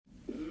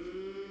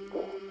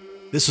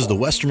This is the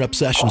Western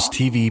Obsessions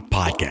TV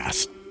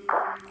podcast,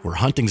 where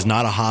hunting's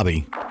not a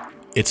hobby,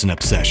 it's an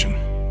obsession.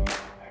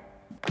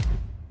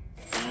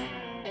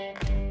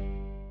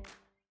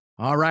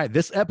 All right,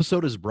 this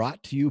episode is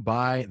brought to you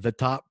by The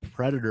Top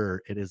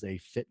Predator. It is a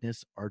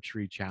fitness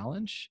archery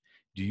challenge.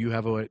 Do you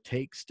have what it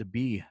takes to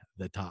be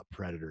the top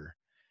predator?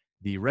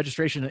 The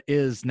registration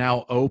is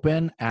now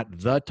open at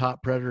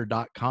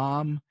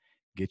thetoppredator.com.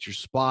 Get your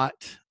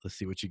spot. Let's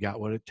see what you got,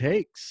 what it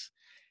takes.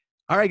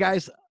 All right,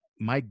 guys.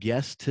 My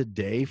guest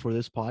today for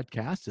this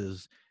podcast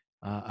is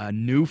a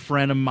new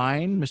friend of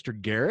mine, Mr.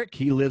 Garrick.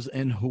 He lives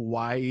in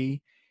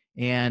Hawaii,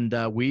 and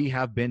we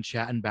have been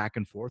chatting back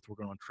and forth.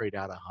 We're going to trade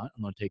out a hunt.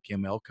 I'm going to take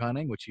him elk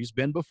hunting, which he's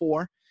been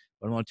before,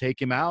 but I'm going to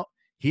take him out.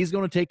 He's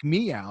going to take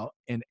me out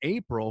in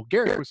April.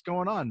 Garrick, what's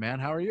going on, man?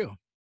 How are you?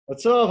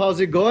 What's up?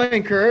 How's it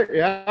going, Kurt?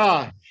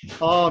 Yeah.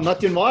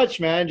 Nothing much,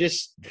 man.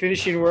 Just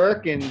finishing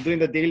work and doing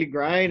the daily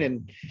grind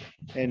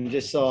and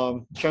just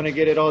trying to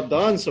get it all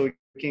done so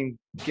we can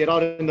get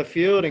out in the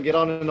field and get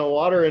out in the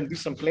water and do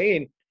some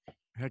playing.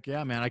 Heck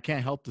yeah, man. I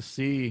can't help to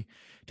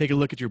take a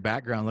look at your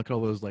background. Look at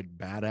all those like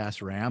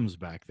badass rams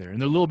back there. And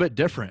they're a little bit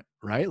different,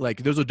 right?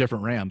 Like those are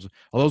different rams.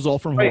 Are those all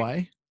from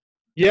Hawaii?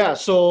 Yeah.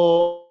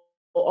 So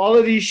all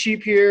of these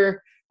sheep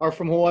here are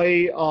from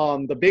Hawaii.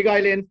 The Big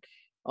Island.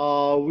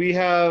 We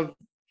have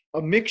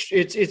a mixture.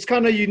 It's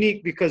kind of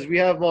unique because we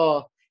have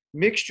a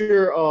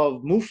mixture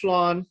of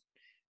mouflon,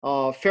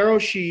 Pharaoh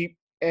sheep,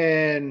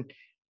 and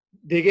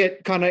they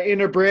get kind of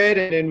interbred,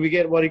 and then we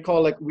get what he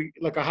call like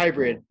a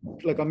hybrid,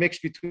 like a mix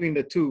between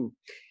the two.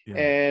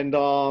 Yeah.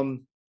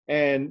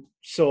 And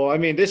so I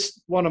mean, this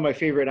one of my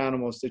favorite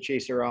animals to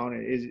chase around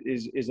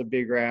is a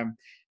big ram,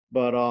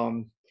 but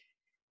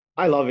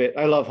I love it.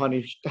 I love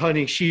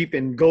hunting sheep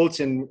and goats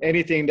and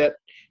anything that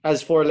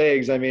has four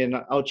legs. I mean,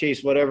 I'll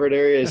chase whatever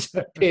there is.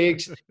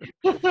 Pigs.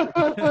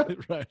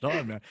 Right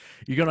on, man.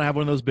 You gonna have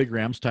one of those big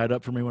rams tied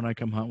up for me when I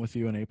come hunt with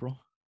you in April?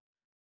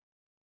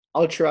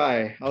 I'll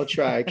try.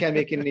 I can't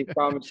make any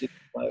promises.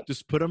 But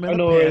just put them in. I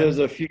know there's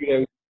a few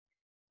there.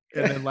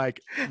 And then like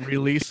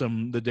release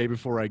him the day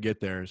before I get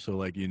there, so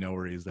like you know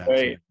where he's at.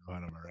 Right. So all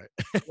right.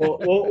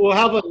 We'll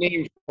have a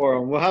name for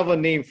him. We'll have a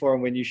name for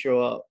him when you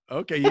show up.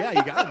 Okay, yeah,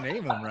 you gotta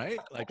name him, right?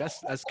 Like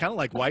that's kind of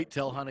like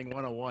whitetail hunting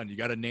 101. You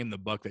got to name the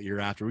buck that you're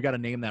after. We got to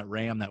name that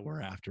ram that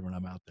we're after when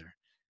I'm out there.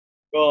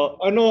 Well,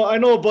 I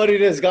know a buddy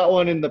that's got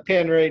one in the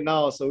pen right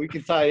now, so we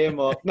can tie him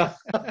up.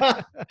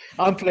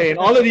 I'm playing.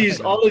 All of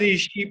these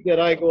sheep that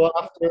I go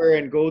after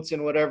and goats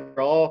and whatever,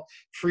 all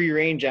free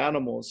range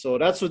animals. So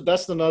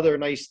that's another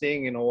nice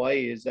thing in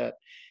Hawaii is that,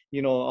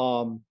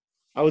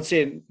 I would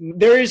say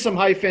there is some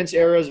high fence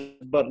areas,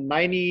 but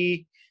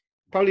probably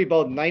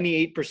about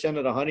 98%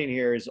 of the hunting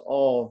here is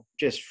all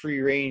just free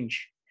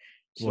range.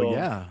 So, well,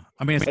 yeah.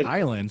 I mean, it's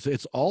islands.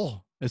 It's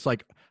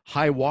like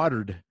high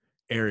watered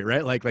area,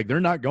 right? Like they're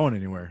not going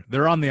anywhere.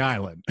 They're on the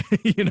island.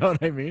 You know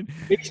what I mean?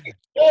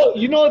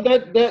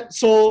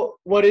 So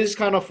what is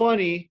kind of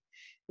funny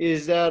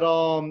is that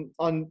on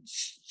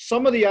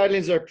some of the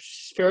islands are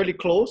fairly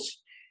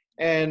close,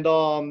 and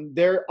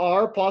there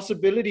are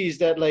possibilities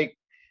that like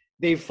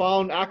they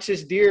found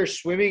axis deer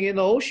swimming in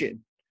the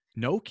ocean.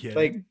 No kidding.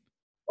 Like,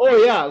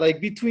 oh yeah, like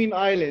between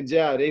islands,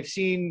 yeah, they've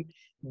seen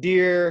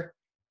deer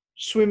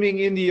swimming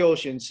in the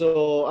ocean.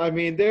 So I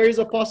mean, there is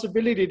a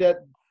possibility that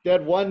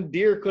one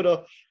deer could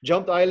have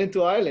jumped island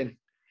to island.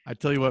 I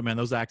tell you what, man,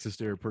 those axis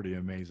deer are pretty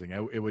amazing. I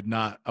would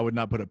not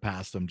put it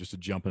past them just to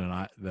jump in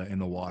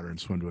the water and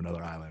swim to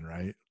another island,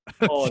 right?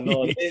 Oh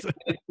no, it's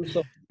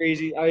something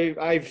crazy.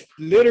 I've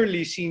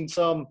literally seen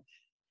some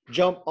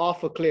jump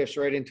off of cliffs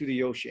right into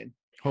the ocean.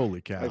 Holy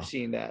cow! I've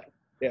seen that.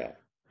 Yeah.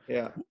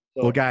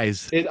 So well,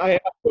 guys, I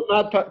would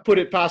not put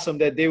it past them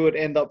that they would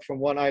end up from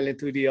one island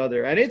to the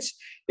other, and it's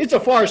a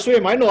far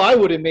swim. I know I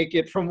wouldn't make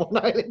it from one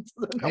island to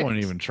the next. I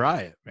wouldn't even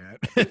try it, man.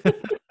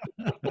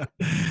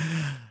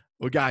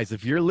 Well, guys,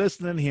 if you're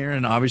listening here,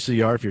 and obviously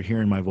you are, if you're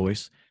hearing my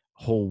voice,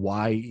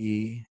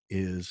 Hawaii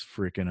is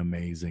freaking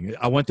amazing.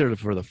 I went there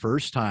for the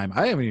first time.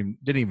 I've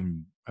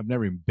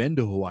never even been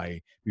to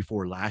Hawaii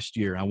before last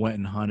year. I went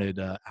and hunted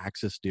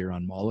axis deer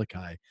on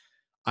Molokai.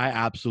 I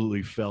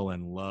absolutely fell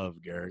in love,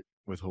 Garrett,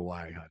 with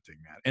Hawaii hunting,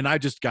 man. And I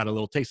just got a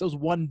little taste. That was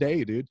one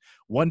day, dude.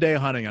 One day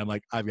of hunting. I'm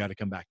like, I've got to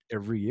come back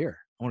every year.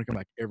 I want to come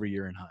back every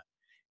year and hunt.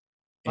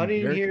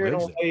 Hunting here in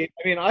Hawaii,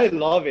 I mean, I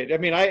love it. I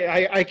mean,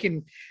 I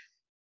can,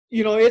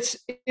 it's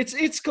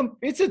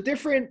a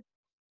different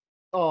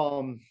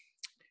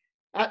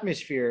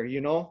atmosphere,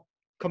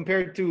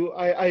 compared to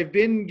I've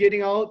been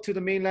getting out to the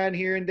mainland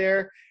here and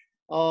there.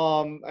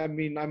 I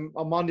mean, I'm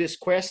on this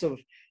quest of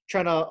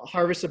trying to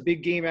harvest a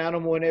big game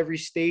animal in every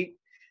state.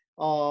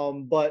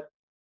 But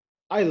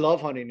I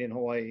love hunting in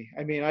Hawaii.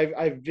 I mean,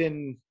 I've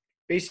been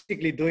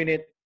basically doing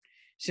it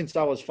since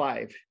I was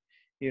 5.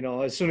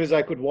 As soon as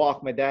I could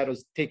walk, my dad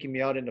was taking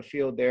me out in the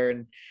field there,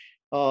 and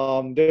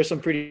there's some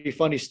pretty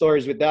funny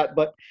stories with that.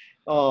 But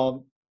the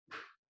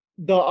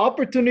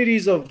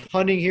opportunities of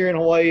hunting here in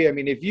Hawaii, I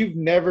mean, if you've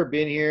never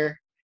been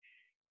here,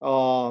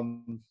 I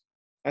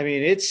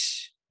mean,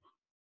 it's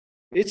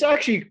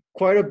actually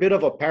quite a bit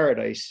of a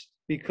paradise.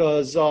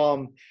 because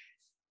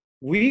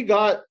we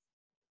got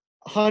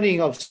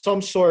hunting of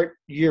some sort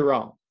year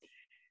round.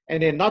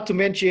 And then not to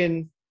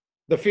mention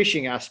the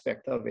fishing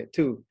aspect of it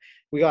too.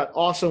 We got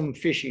awesome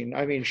fishing.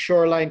 I mean,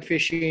 shoreline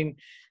fishing,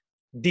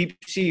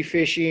 deep sea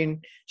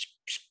fishing,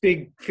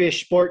 big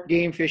fish, sport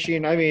game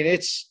fishing. I mean,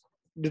 it's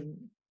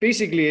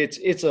basically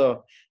it's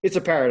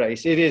a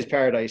paradise. It is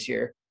paradise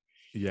here.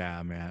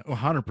 Yeah, man,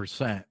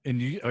 100%.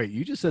 And you, wait,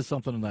 you just said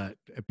something that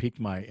piqued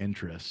my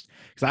interest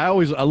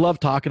because I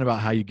love talking about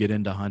how you get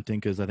into hunting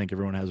because I think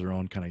everyone has their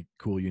own kind of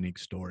cool, unique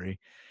story,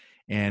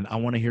 and I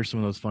want to hear some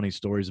of those funny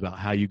stories about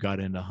how you got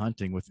into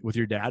hunting with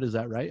your dad. Is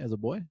that right? As a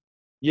boy?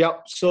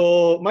 Yep.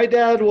 So my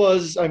dad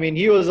was, I mean,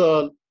 he was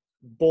a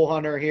bow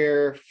hunter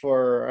here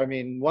for, I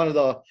mean, one of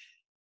the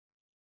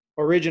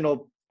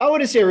original. I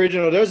wouldn't say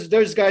original.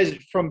 There's guys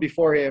from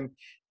before him,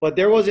 but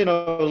there wasn't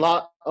a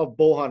lot of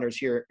bow hunters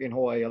here in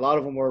Hawaii. A lot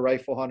of them were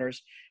rifle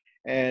hunters,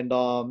 and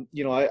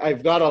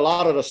I've got a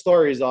lot of the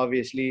stories,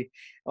 obviously.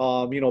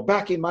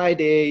 Back in my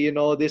day,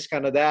 this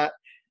kind of that.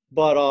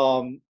 But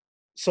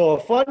so a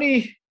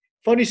funny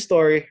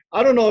story.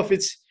 I don't know if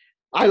it's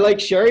I like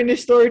sharing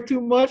this story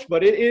too much,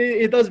 but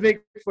it does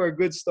make for a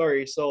good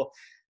story.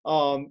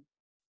 Um,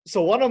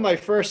 so one of my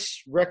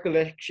first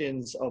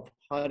recollections of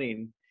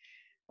hunting,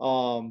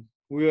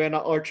 we went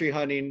archery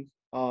hunting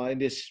in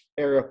this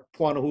area,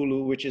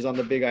 Puanahulu, which is on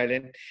the Big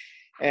Island,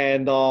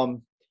 and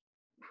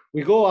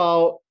we go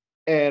out,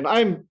 and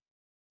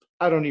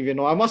I don't even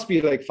know. I must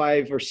be like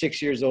 5 or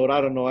 6 years old.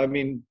 I don't know. I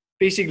mean,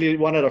 basically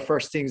one of the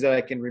first things that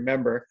I can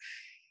remember.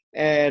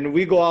 And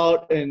we go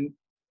out and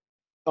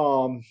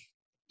um,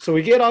 so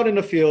we get out in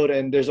the field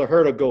and there's a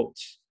herd of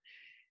goats.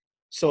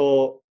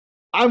 So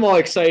I'm all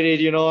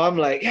excited, I'm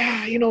like,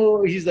 yeah,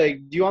 he's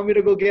like, do you want me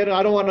to go get it?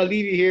 I don't want to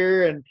leave you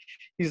here.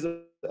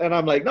 And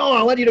I'm like, no,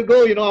 I want you to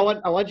go.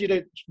 I want you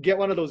to get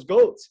one of those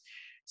goats.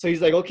 So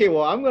he's like, okay,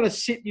 well, I'm gonna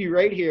sit you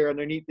right here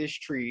underneath this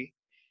tree,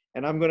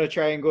 and I'm gonna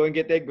try and go and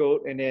get that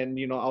goat, and then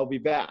I'll be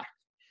back.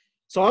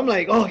 So I'm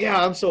like, oh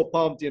yeah, I'm so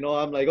pumped.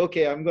 I'm like,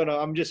 okay,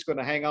 I'm just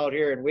gonna hang out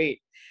here and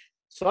wait.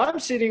 So I'm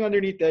sitting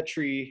underneath that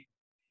tree,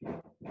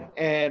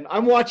 and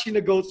I'm watching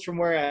the goats from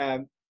where I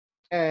am.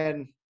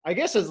 And I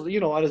guess as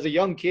as a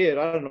young kid,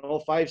 I don't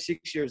know, 5,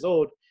 6 years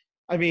old.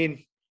 I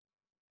mean,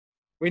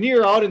 when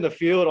you're out in the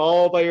field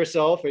all by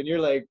yourself and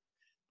you're like,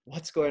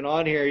 what's going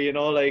on here?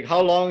 Like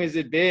how long has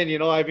it been?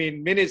 I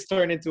mean, minutes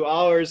turn into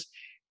hours.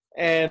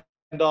 And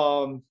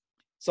so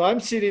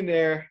I'm sitting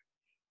there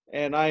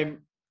and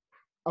I'm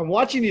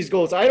watching these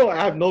goats. I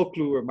have no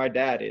clue where my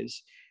dad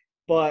is,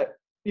 but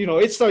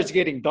it starts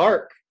getting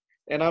dark,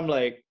 and I'm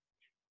like,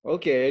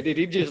 okay, did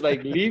he just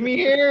like leave me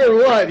here or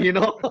what?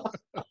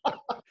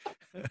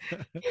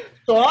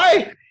 So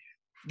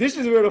this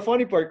is where the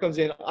funny part comes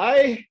in.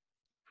 I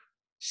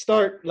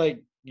start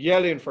like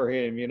yelling for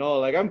him,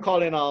 like I'm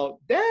calling out,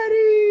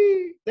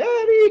 Daddy,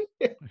 Daddy.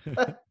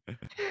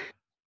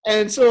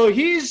 And so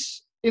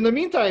in the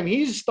meantime,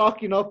 he's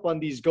stocking up on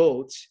these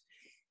goats.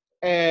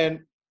 And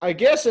I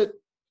guess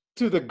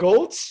to the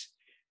goats,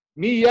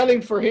 me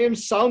yelling for him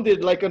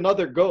sounded like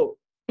another goat.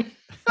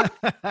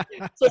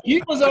 So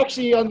he was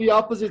actually on the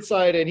opposite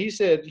side, and he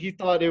said he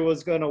thought it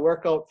was going to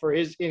work out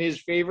in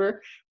his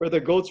favor, where the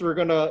goats were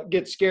going to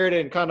get scared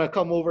and kind of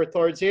come over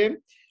towards him.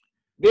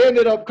 They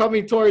ended up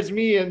coming towards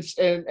me, and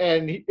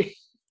he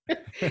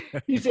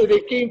said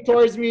they came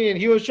towards me, and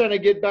he was trying to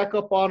get back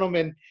up on them,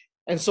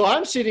 and so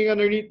I'm sitting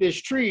underneath this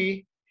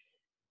tree,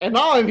 and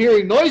now I'm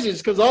hearing noises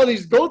because all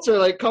these goats are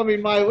like coming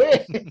my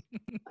way.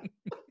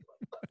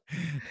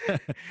 You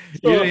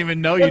didn't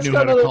even know you knew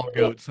how to call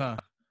goats, huh?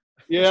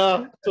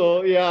 Yeah.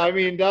 So yeah, I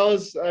mean that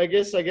was I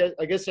guess I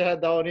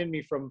had that one in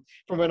me from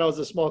when I was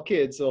a small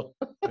kid. So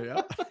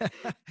Yeah.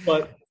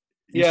 But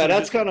yeah,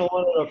 that's kind of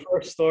one of the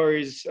first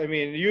stories. I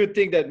mean, you would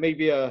think that may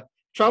be a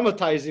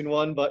traumatizing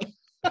one, but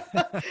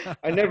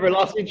I never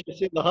lost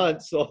interest in the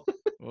hunt. So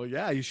Well,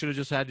 yeah, you should have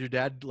just had your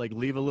dad like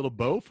leave a little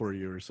bow for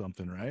you or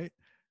something, right?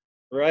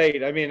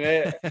 right. I mean,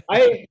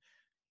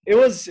 it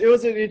was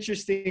an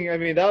interesting. I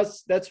mean,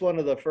 that's one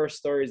of the first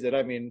stories that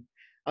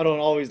I don't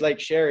always like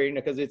sharing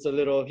because it's a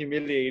little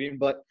humiliating,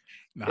 but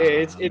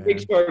it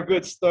makes for a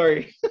good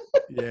story.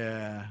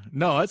 Yeah,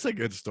 no, that's a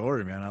good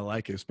story, man. I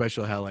like it,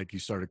 especially how like you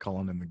started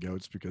calling them the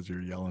goats because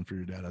you're yelling for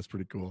your dad. That's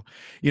pretty cool.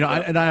 Yeah.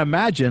 I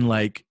imagine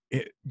like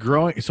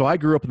growing. So I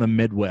grew up in the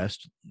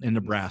Midwest in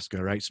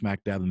Nebraska, right,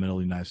 smack dab in the middle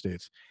of the United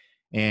States,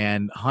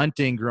 and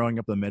hunting growing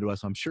up in the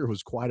Midwest, I'm sure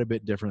was quite a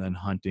bit different than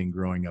hunting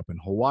growing up in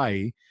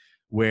Hawaii,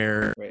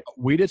 where Right.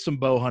 we did some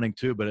bow hunting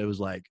too, but it was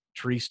like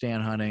tree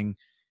stand hunting.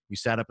 You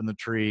sat up in the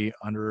tree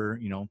under,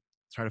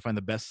 try to find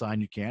the best sign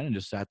you can and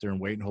just sat there and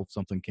wait and hope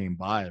something came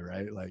by,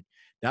 right? Like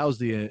that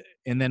was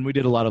and then we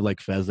did a lot of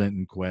like pheasant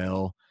and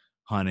quail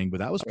hunting, but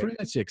that was pretty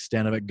much the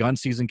extent of it. Gun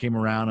season came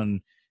around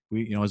and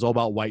it was all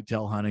about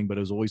whitetail hunting, but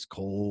it was always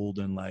cold.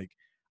 And like,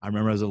 I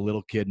remember as a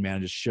little kid,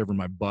 man, just shivering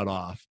my butt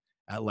off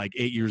at like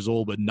 8 years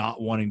old, but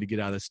not wanting to get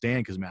out of the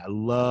stand. Cause man, I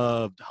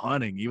loved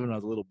hunting. Even when I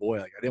was a little boy,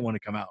 like I didn't want to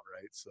come out.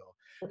 Right. So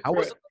how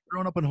was it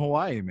growing up in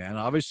Hawaii, man?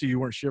 Obviously you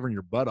weren't shivering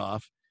your butt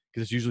off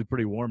because it's usually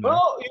pretty warm there.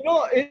 Well,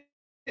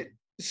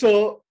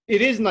 So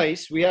it is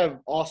nice. We have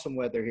awesome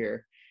weather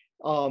here.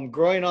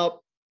 Growing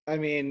up, I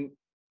mean,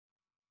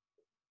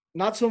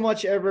 not so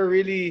much ever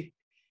really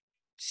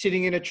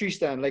sitting in a tree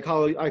stand, like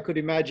how I could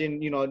imagine,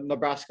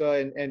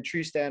 Nebraska and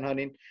tree stand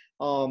hunting.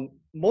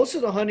 Most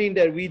of the hunting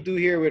that we do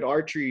here with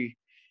archery,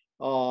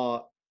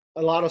 a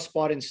lot of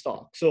spot and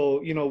stock.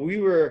 So, we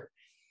were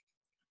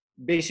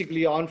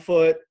basically on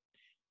foot,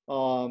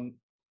 um,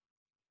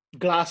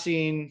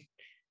 glassing,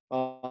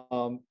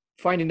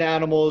 finding the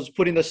animals,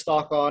 putting the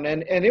stock on.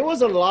 And it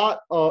was a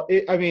lot.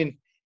 I mean,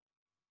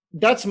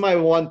 that's my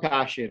one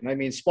passion. I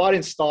mean, spot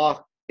and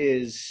stock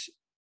is,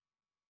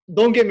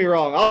 don't get me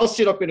wrong, I'll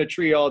sit up in a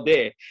tree all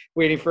day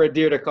waiting for a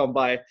deer to come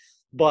by.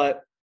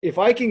 But if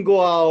I can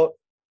go out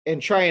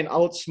and try and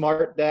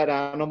outsmart that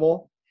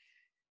animal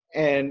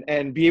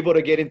and be able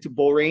to get into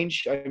bow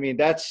range, I mean,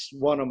 that's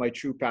one of my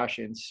true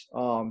passions.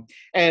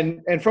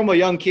 And from a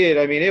young kid,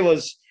 I mean, it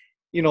was,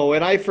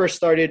 when I first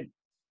started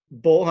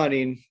bow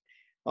hunting,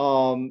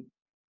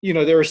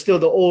 there were still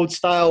the old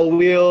style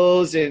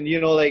wheels, and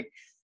like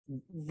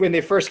when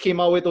they first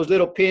came out with those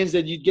little pins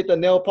that you'd get the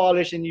nail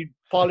polish and you'd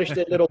polish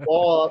that little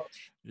ball up.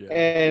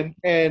 Yeah.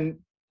 And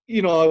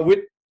with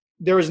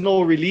there was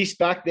no release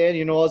back then,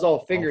 it was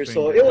all fingers.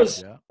 So it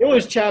was yeah. it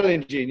was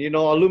challenging,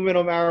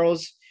 aluminum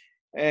arrows.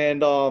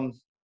 And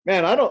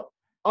man, I don't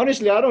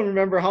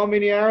remember how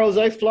many arrows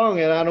I flung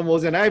at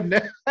animals, and I've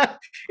never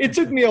it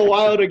took me a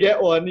while to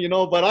get one,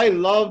 but I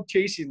love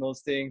chasing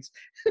those things.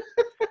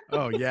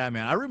 Oh yeah,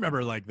 man. I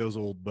remember like those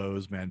old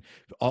bows, man.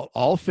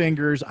 All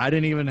fingers. I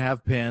didn't even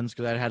have pins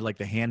because I had like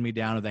the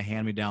hand-me-down or the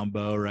hand-me-down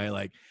bow, right?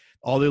 Like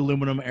all the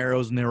aluminum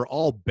arrows, and they were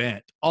all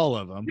bent, all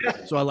of them.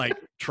 Yeah. So I like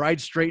tried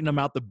straightening them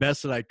out the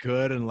best that I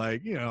could, and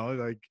like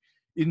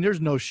and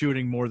there's no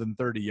shooting more than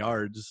 30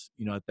 yards,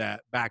 at that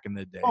back in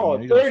the day. Oh,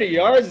 30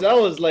 yards? That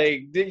was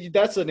like,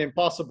 that's an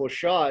impossible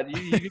shot.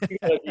 You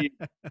gotta be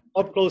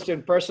up close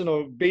and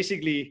personal,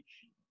 basically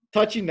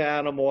touching the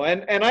animal,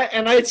 and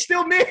I'd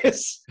still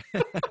miss.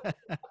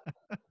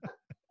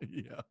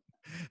 Yeah.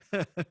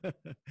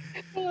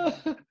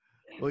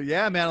 Well,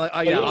 yeah, man.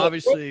 Like, yeah,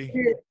 obviously,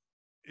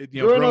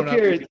 growing up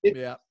here,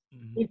 yeah.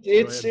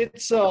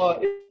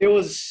 it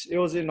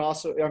was an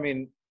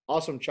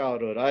awesome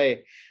childhood.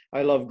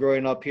 I love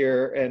growing up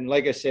here, and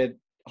like I said,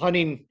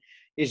 hunting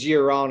is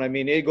year round. I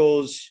mean, it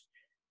goes,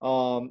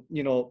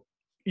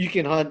 you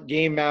can hunt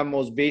game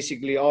mammals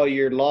basically all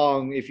year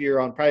long if you're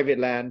on private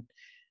land.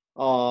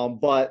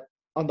 But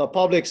on the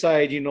public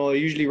side,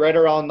 usually right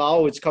around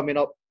now, it's coming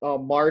up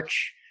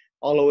March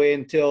all the way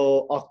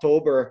until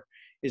October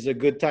is a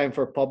good time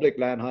for public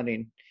land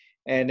hunting.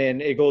 And then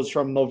it goes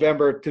from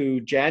November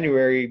to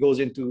January, it goes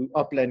into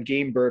upland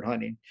game bird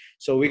hunting.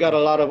 So we got a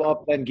lot of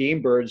upland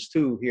game birds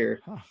too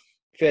here. Huh.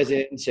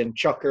 Pheasants and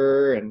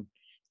chucker and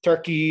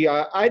turkey.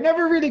 I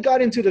never really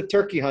got into the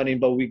turkey hunting,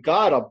 but we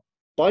got a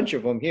bunch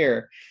of them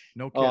here.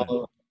 No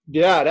kidding.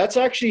 Yeah, that's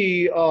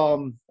actually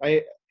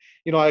I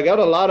got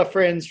a lot of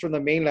friends from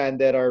the mainland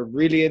that are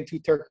really into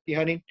turkey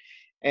hunting,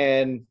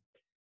 and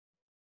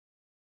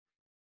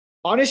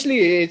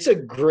honestly, it's a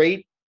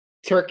great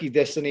turkey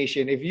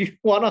destination if you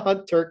want to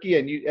hunt turkey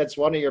and that's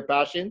one of your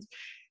passions.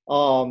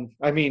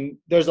 I mean,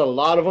 there's a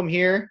lot of them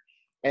here,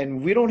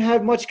 and we don't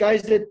have much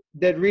guys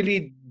that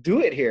really do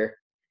it here.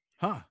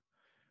 Huh.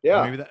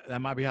 Yeah. Well, maybe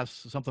that might be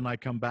something I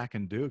come back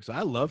and do, because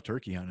I love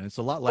turkey hunting. It's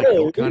a lot like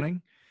elk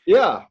hunting.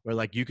 Yeah. Where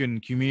like you can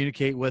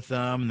communicate with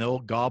them, and they'll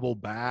gobble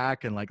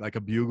back, and like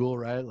a bugle,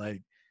 right?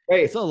 Like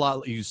right. It's a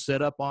lot. You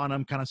set up on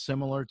them, kind of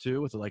similar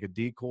too, with like a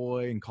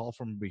decoy and call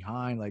from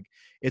behind. Like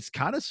it's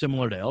kind of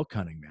similar to elk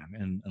hunting,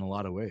 man, in a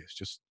lot of ways,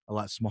 just a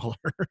lot smaller.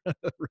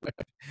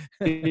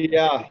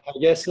 Yeah, I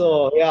guess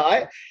so. Yeah,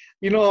 I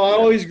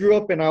always grew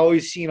up and I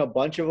always seen a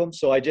bunch of them.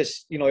 So I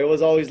just, it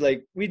was always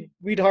like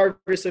we'd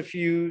harvest a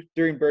few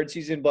during bird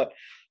season, but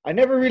I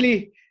never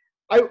really,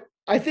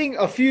 I think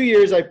a few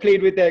years I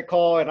played with that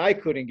call and I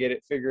couldn't get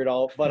it figured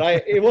out. But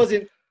it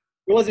wasn't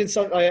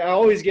something. I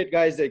always get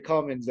guys that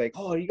come and like,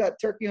 oh, you got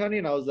turkey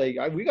hunting? I was like,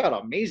 we got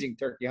amazing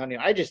turkey hunting.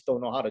 I just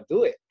don't know how to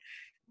do it.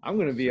 I'm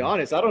gonna be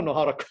honest. I don't know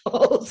how to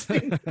call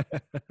things.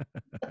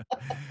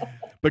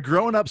 But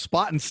growing up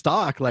spot and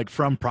stock, like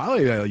from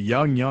probably a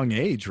young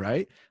age,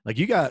 right? Like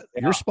you got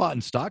your spot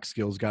and stock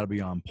skills got to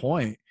be on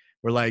point.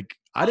 Where like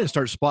I didn't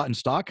start spot and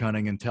stock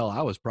hunting until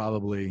I was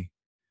probably,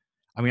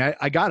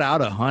 I got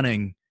out of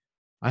hunting.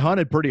 I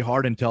hunted pretty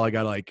hard until I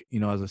got like,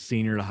 as a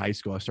senior to high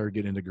school, I started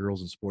getting into girls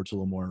and sports a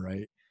little more,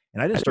 right?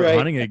 And I didn't start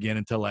hunting again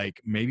until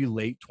like maybe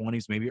late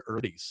 20s, maybe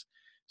 30s.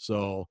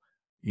 So,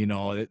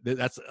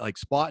 that's like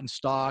spot and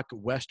stock,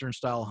 Western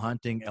style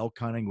hunting, elk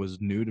hunting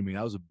was new to me.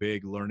 That was a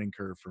big learning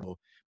curve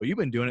but you've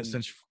been doing it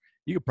since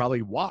you could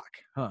probably walk,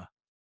 huh?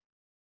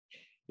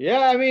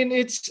 Yeah,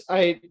 it's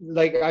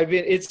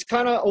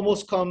kind of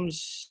almost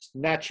comes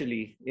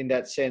naturally in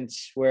that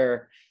sense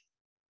where,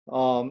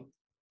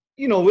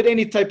 with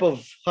any type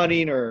of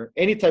hunting or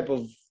any type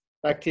of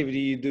activity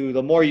you do,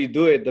 the more you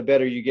do it, the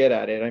better you get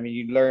at it. I mean,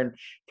 you learn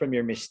from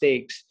your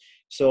mistakes.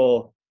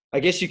 So I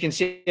guess you can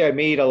say I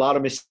made a lot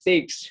of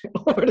mistakes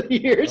over the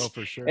years. Oh,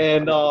 for sure.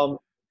 And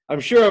I'm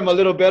sure I'm a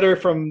little better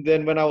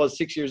than when I was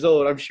 6 years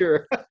old. I'm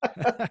sure.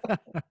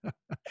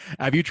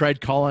 Have you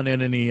tried calling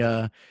in any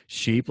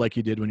sheep like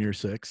you did when you were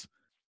 6?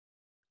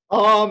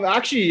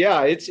 Actually,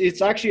 yeah,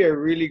 it's actually a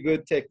really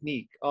good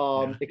technique.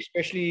 Yeah.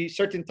 Especially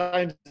certain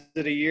times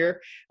of the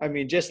year. I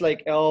mean, just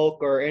like elk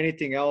or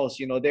anything else,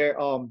 they're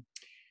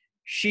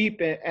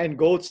sheep and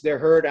goats, they're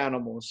herd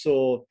animals.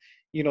 So,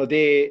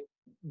 they're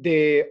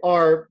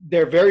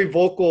very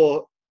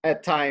vocal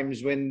at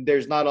times when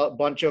there's not a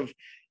bunch of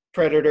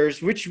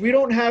predators, which we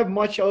don't have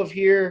much of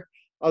here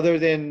other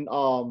than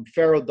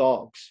feral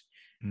dogs.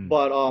 Mm,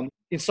 But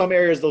in some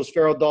areas, those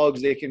feral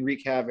dogs, they can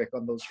wreak havoc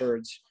on those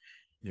herds.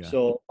 yeah.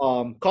 So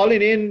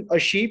calling in a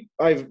sheep,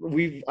 I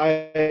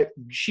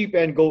sheep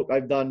and goat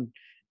I've done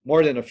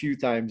more than a few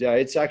times. Yeah,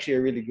 it's actually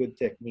a really good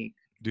technique.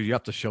 Dude, you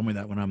have to show me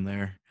that when I'm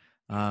there.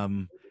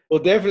 Um,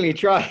 We'll definitely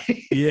try.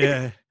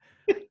 yeah.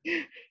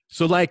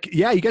 So like,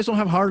 yeah, you guys don't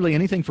have hardly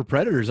anything for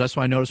predators. That's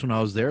why I noticed when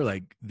I was there,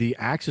 like the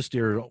axis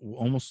deer are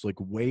almost like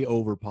way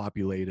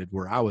overpopulated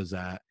where I was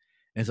at.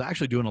 And it's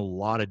actually doing a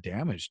lot of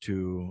damage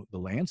to the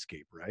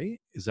landscape,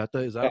 right? Is that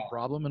a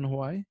problem in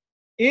Hawaii?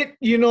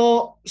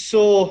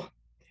 So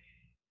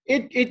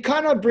it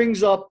kind of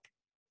brings up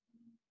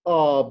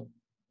uh,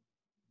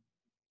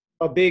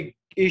 a big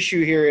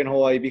issue here in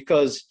Hawaii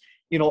because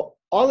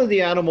all of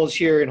the animals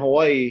here in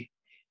Hawaii,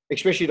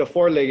 especially the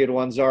four-legged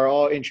ones, are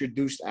all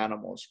introduced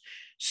animals.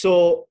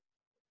 So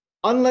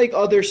unlike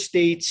other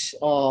states,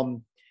 where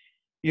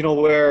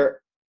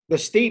the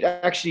state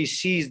actually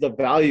sees the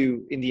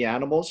value in the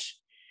animals,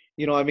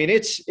 I mean,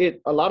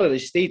 a lot of the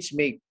states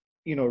make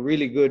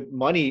really good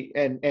money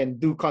and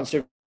do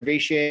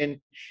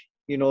conservation,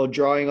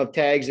 drawing of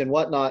tags and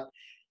whatnot.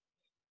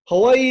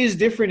 Hawaii is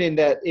different in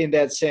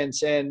that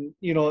sense, and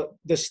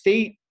the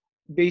state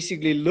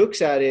basically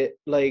looks at it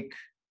like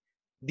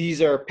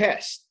these are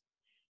pests.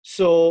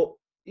 So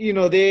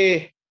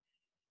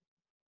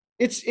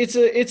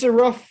it's a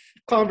rough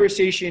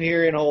conversation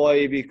here in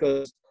Hawaii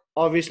because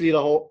obviously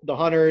the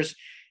hunters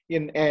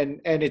and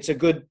it's a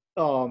good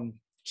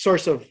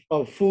source of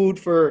food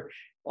for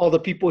all the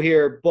people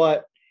here,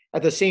 but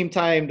at the same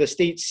time the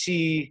states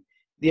see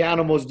the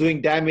animals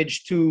doing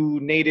damage to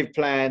native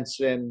plants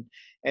and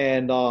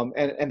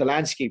the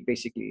landscape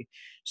basically.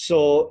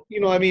 So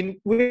I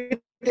mean, with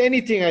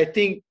anything, I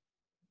think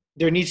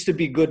there needs to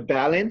be good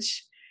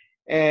balance,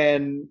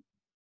 and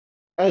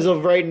as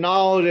of right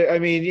now, I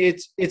mean,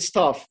 it's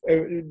tough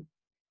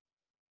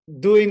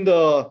doing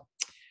the,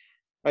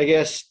 I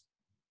guess,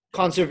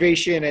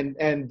 conservation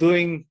and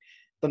doing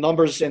the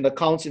numbers and the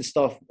counts and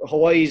stuff.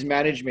 Hawaii's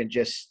management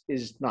just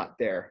is not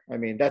there. I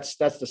mean, that's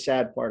the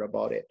sad part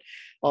about it.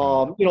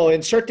 Right.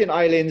 In certain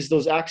islands,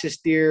 those axis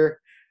deer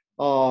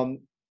um,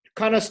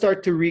 kind of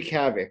start to wreak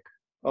havoc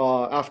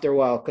after a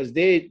while because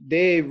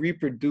they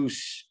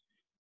reproduce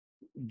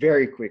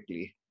very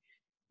quickly.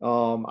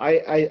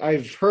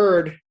 I've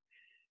heard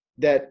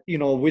that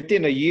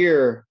within a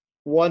year,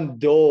 one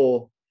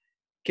doe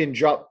can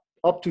drop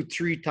up to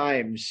 3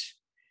 times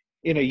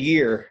in a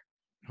year,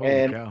 Holy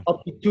and cow.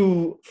 up to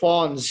 2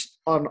 fawns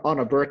on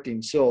a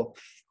birthing. So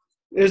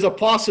there's a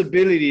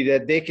possibility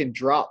that they can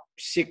drop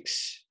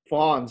 6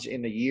 fawns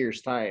in a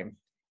year's time,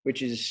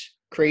 which is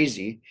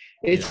crazy.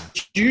 It's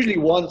Yeah. usually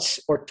once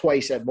or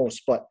twice at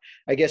most, but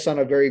I guess on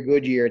a very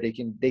good year they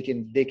can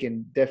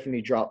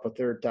definitely drop a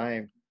third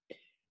time,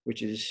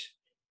 which is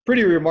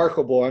pretty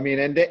remarkable. I mean,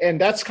 and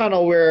that's kind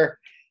of where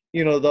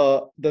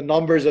the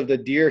numbers of the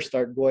deer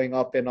start going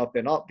up and up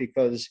and up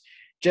because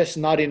just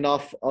not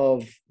enough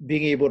of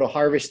being able to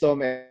harvest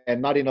them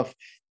and not enough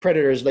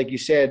predators, like you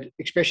said,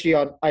 especially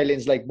on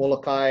islands like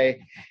Molokai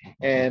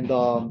and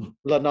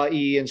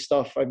Lanai and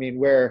stuff. I mean,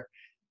 where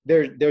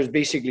there's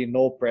basically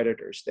no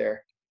predators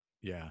there.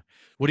 Yeah.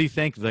 What do you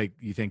think? Like,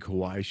 you think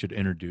Hawaii should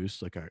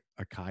introduce like a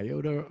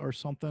coyote or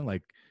something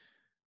like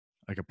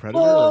a predator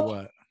or Well,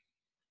 what?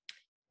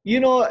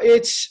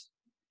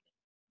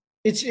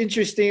 it's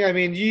interesting. I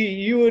mean,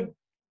 you would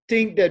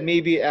think that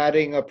maybe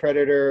adding a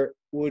predator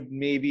would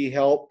maybe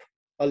help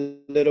a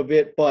little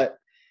bit, but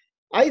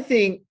I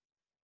think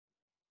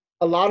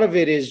a lot of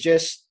it is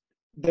just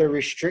the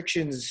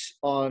restrictions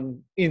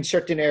on in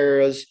certain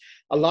areas.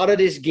 A lot of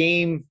this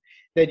game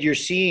that you're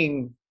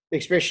seeing,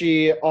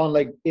 especially on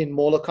like in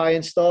Molokai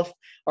and stuff,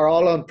 are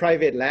all on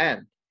private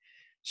land.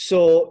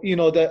 So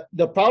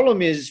the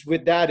problem is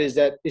with that is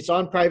that it's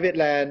on private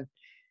land,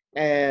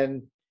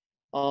 and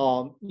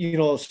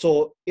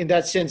so in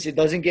that sense it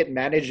doesn't get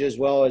managed as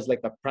well as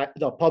like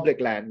the public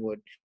land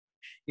would,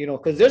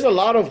 because there's a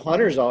lot of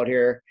hunters out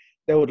here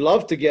that would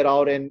love to get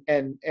out and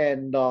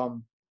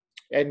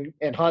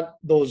hunt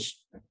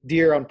those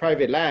deer on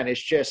private land.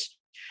 It's just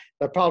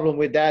the problem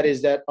with that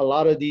is that a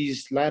lot of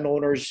these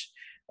landowners,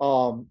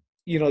 they're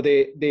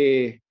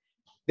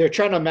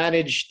trying to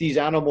manage these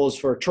animals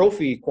for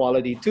trophy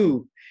quality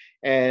too.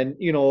 And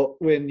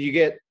when you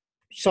get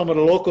some of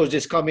the locals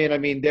just come in, I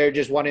mean, they're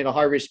just wanting to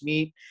harvest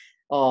meat,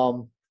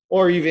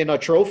 or even a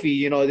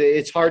trophy.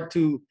 It's hard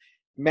to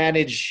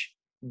manage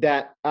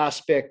that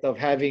aspect of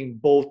having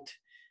both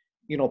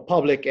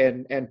public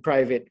and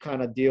private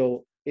kind of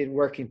deal it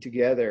working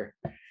together.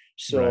 Right.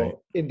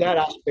 So in that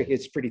aspect,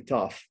 it's pretty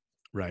tough.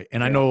 Right.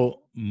 And I Yeah.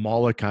 know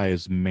Molokai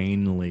is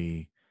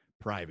mainly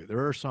private.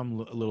 There are some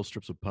little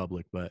strips of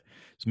public, but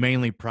it's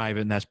mainly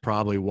private, and that's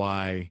probably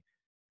why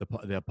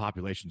the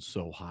population's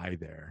so high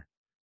there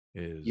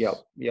is Yep.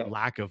 Yep.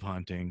 lack of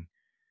hunting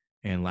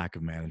and lack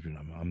of management.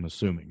 I'm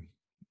assuming,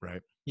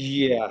 right?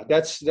 Yeah,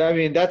 I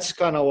mean, that's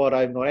kind of what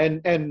I've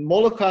known. And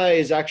Molokai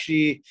is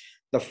actually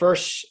the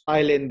first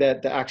island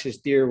that the axis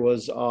deer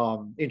was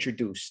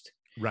introduced.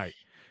 Right.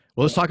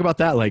 Well, let's talk about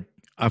that. Like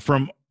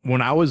from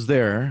when I was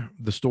there,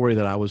 the story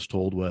that I was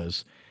told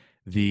was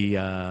the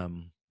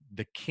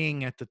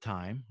king at the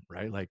time,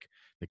 right? Like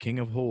the king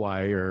of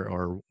Hawaii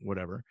or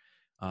whatever.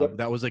 Yep.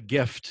 That was a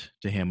gift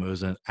to him. It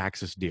was an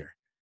axis deer.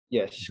 Is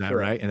Yes, that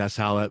correct. right? And that's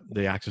how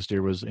the axis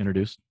deer was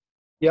introduced.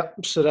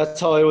 Yep. So that's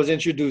how it was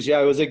introduced.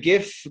 Yeah, it was a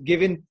gift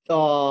given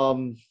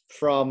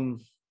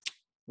from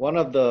one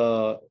of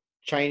the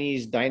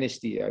Chinese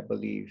dynasty, I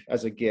believe,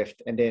 as a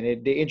gift, and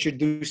then they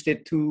introduced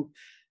it to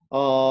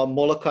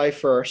Molokai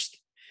first,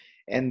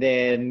 and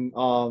then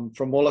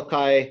from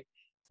Molokai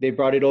they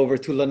brought it over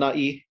to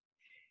Lanai,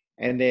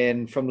 and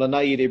then from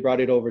Lanai they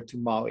brought it over to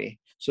Maui.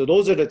 So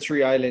those are the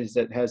three islands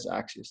that has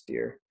axis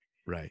deer.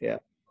 Right. Yeah,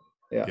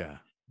 yeah. Yeah.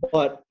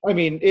 But I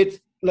mean, it's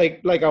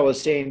like I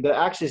was saying, the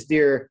axis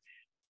deer,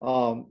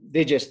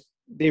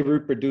 they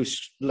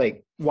reproduce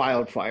like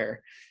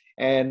wildfire,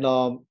 and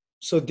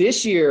so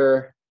this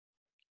year,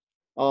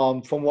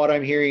 from what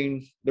I'm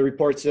hearing, the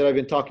reports that I've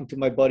been talking to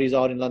my buddies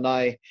out in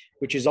Lanai,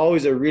 which is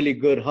always a really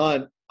good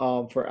hunt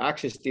for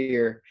axis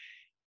deer.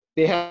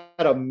 They had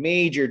a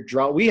major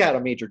drought. We had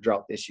a major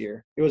drought this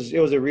year. It was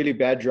a really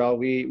bad drought.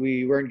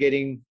 We weren't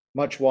getting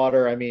much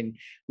water. I mean,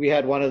 we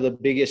had one of the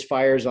biggest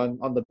fires on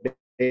the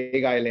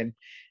Big Island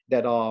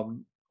that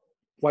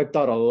wiped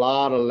out a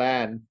lot of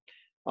land.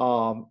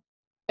 Um,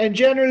 and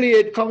generally,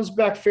 it comes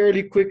back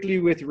fairly quickly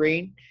with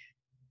rain.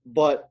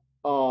 But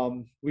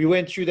we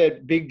went through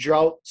that big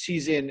drought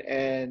season,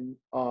 and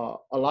a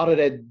lot of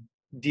that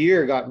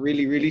deer got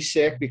really, really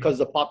sick because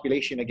of the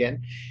population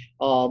again.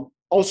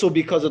 Also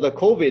because of the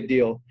COVID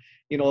deal.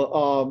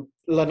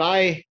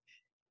 Lanai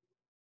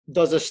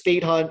does a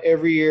state hunt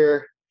every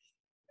year,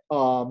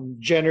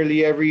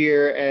 generally every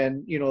year,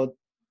 and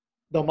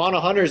the amount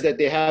of hunters that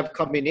they have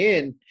coming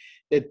in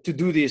to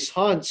do these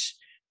hunts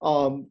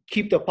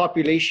keep the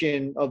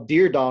population of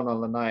deer down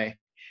on Lanai.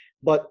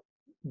 But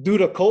due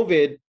to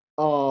COVID,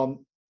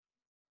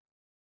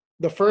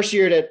 the first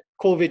year that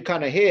COVID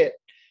kind of hit,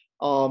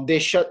 they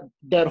shut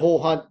that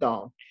whole hunt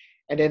down.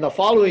 And then the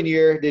following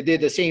year, they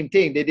did the same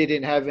thing. They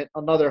didn't have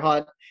another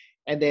hunt.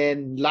 And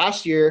then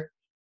last year,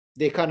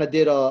 they kind of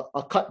did a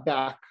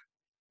cutback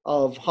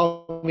of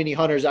how many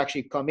hunters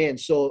actually come in.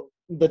 So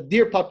the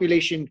deer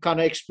population kind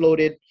of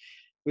exploded.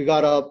 We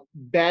got a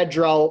bad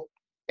drought,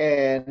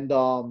 and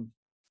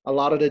a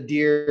lot of the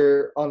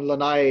deer on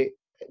Lanai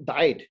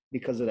died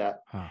because of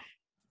that. Huh.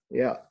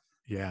 Yeah.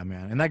 Yeah,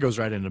 man. And that goes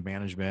right into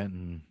management.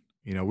 And,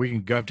 we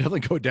can definitely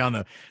go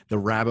down the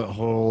rabbit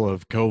hole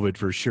of COVID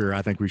for sure.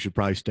 I think we should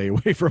probably stay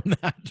away from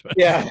that.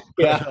 Yeah.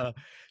 Yeah.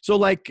 So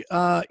like,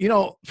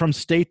 from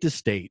state to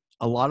state,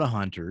 a lot of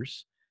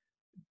hunters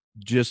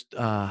just,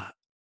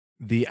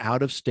 the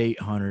out of state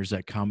hunters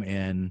that come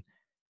in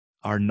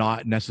are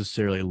not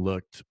necessarily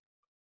looked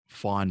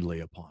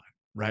fondly upon.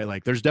 Right.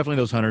 Like there's definitely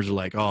those hunters who are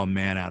like, oh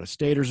man, out of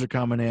staters are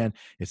coming in.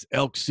 It's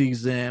elk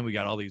season. We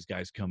got all these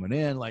guys coming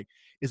in. Like,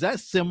 is that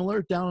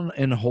similar down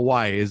in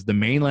Hawaii? Is the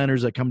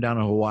mainlanders that come down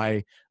to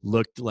Hawaii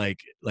looked like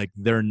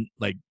they're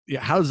like,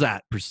 how's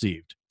that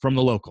perceived from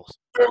the locals?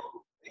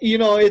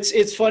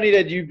 It's funny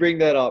that you bring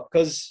that up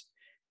because,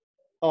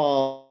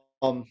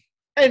 and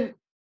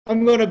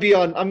I'm gonna be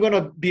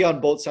on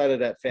both sides of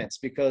that fence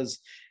because,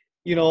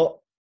 in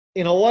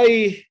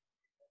Hawaii,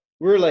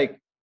 we're like,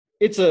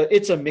 it's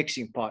a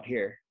mixing pot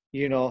here.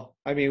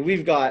 I mean,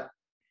 we've got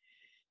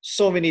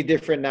so many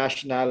different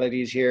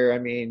nationalities here. I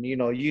mean,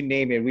 you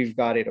name it, we've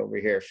got it over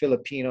here.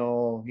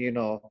 Filipino,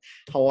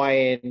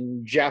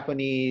 Hawaiian,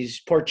 Japanese,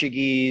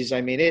 Portuguese.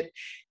 I mean,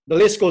 the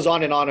list goes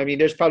on and on. I mean,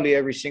 there's probably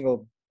every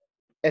single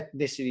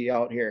ethnicity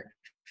out here.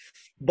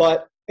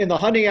 But in the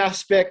hunting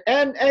aspect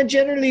and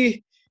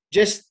generally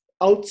just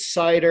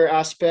outsider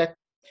aspect,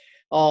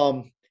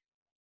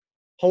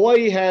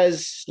 Hawaii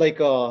has like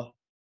a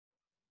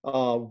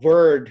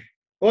word.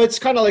 Well, it's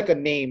kind of like a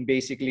name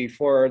basically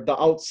for the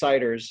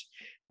outsiders,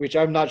 which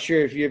I'm not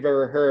sure if you've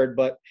ever heard,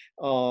 but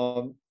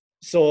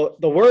so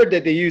the word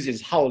that they use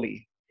is haole.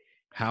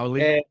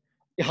 Howley? And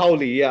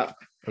haole, yeah.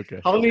 Okay.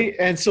 Haole.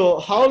 And so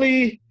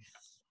haole,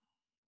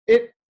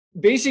 it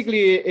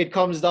basically it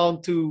comes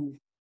down to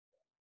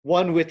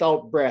one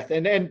without breath.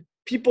 And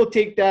people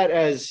take that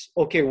as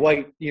okay,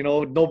 white,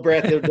 no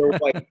breath, they're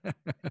white.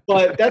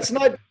 But that's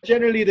not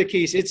generally the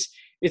case.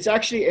 It's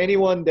actually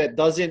anyone that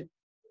doesn't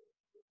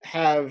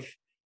have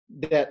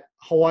that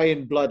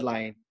Hawaiian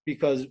bloodline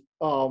because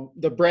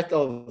the breath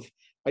of,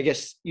 I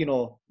guess,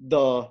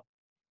 that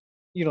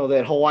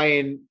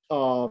Hawaiian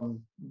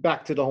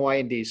back to the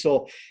Hawaiian days.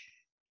 So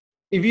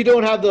if you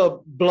don't have the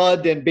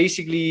blood, then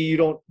basically you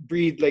don't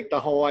breathe like the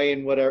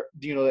Hawaiian whatever,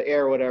 the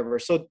air, whatever.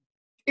 So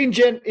in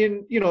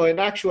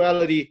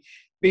actuality,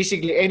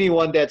 basically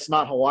anyone that's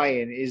not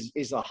Hawaiian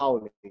is a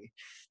haole.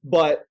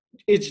 But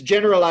it's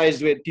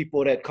generalized with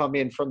people that come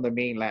in from the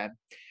mainland.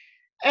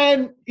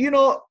 And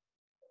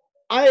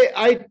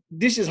I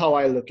this is how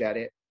I look at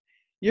it.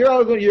 You're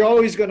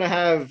always gonna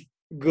have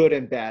good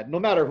and bad, no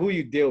matter who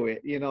you deal with.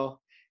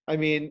 I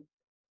mean,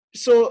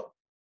 so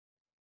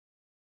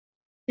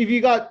if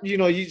you got you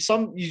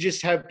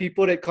just have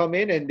people that come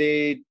in and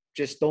they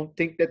just don't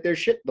think that their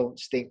shit don't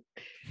stink,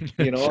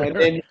 Sure. and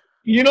then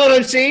you know what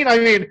I'm saying. I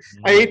mean,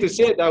 I hate to Mhm.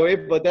 say it that way,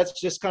 but that's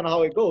just kind of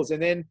how it goes.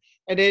 And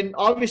then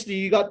obviously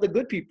you got the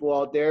good people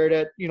out there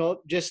that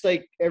just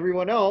like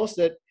everyone else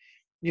that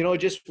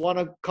just want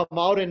to come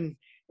out and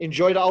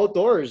enjoy the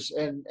outdoors,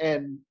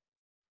 and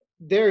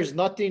there's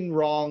nothing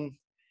wrong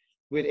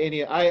with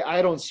any.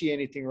 I don't see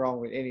anything wrong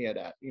with any of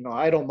that.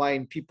 I don't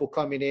mind people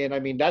coming in. I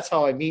mean, that's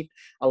how I meet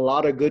a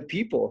lot of good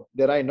people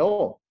that I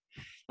know.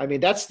 I mean,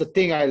 that's the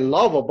thing I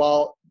love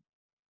about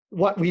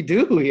what we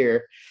do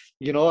here.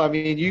 I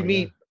mean, you Oh yeah.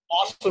 meet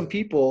awesome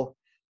people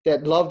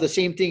that love the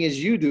same thing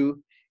as you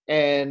do,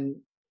 and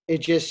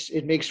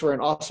it makes for an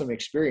awesome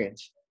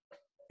experience.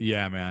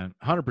 Yeah, man.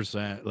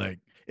 100%. Like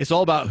it's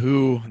all about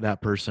who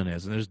that person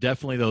is. And there's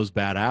definitely those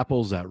bad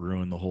apples that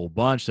ruin the whole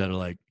bunch that are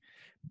like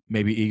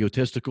maybe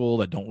egotistical,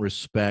 that don't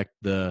respect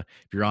if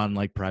you're on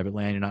like private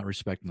land, you're not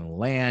respecting the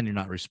land, you're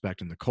not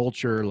respecting the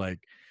culture. Like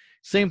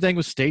same thing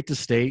with state to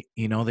state,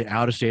 the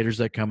out of staters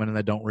that come in and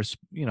that don't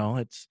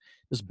it's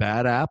just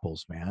bad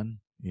apples, man.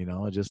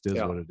 It just is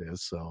Yeah. what it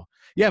is. So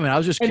yeah, man, I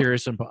was just And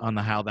curious on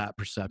how that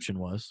perception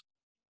was.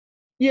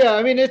 yeah,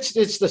 I mean it's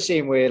the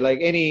same way. Like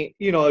you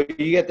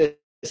get the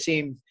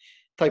same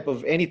type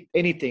of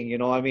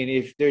anything. I mean,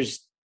 if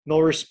there's no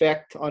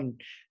respect on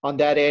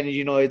that end,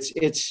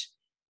 it's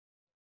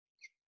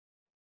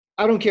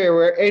I don't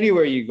care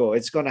anywhere you go,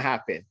 it's gonna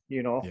happen.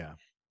 Yeah.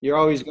 You're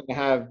always gonna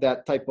have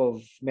that type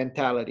of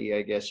mentality,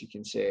 I guess you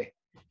can say.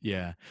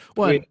 Yeah.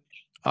 Well, With and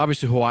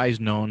obviously Hawaii is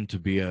known to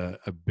be a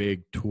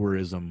big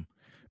tourism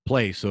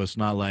place. So it's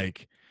not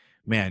like,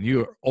 man,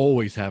 you're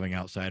always having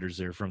outsiders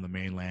there from the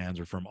mainlands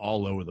or from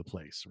all over the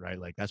place, right?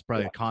 Like that's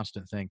probably Yeah. a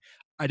constant thing.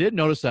 I did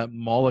notice that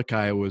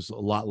Molokai was a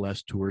lot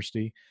less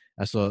touristy.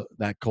 I saw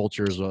that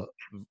culture is a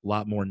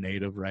lot more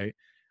native, right?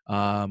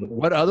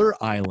 What other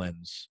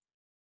islands?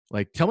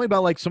 Like, tell me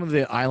about like some of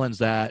the islands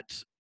that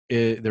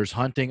there's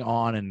hunting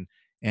on,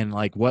 and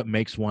like what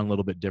makes one a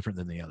little bit different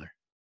than the other.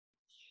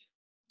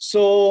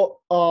 So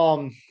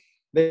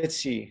let's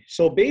see.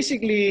 So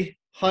basically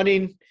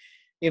hunting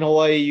in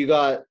Hawaii, you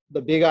got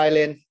the Big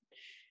Island,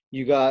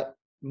 you got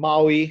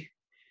Maui,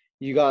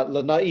 you got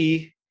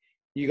Lanai,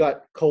 you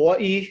got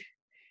Kauai,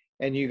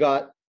 and you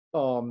got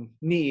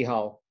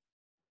Niihau.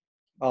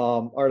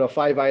 Are the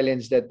five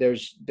islands that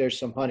there's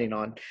some hunting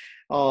on.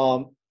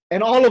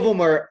 And all of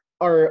them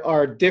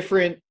are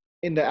different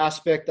in the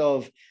aspect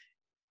of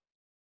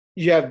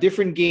you have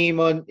different game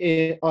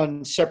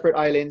on separate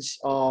islands,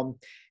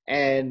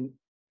 and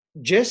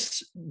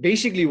just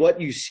basically what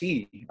you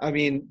see. I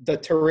mean, the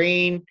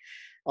terrain,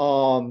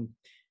 um,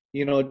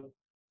 you know,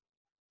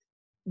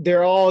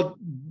 they're all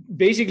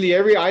basically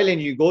every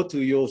island you go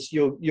to,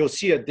 you'll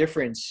see a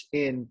difference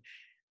in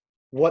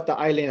what the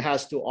island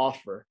has to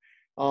offer.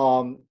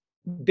 Um,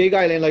 Big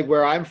Island, like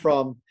where I'm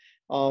from,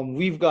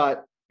 we've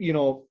got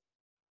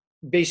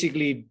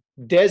basically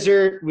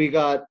desert, we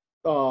got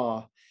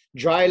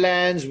dry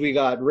lands, we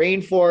got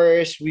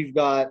rainforest, we've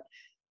got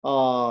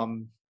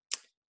um,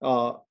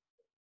 uh,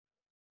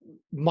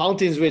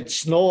 mountains with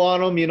snow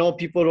on them.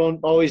 People don't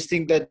always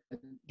think that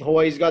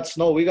Hawaii's got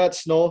snow. We got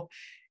snow.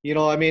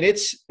 I mean,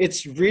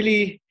 it's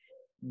really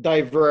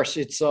diverse.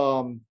 It's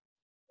a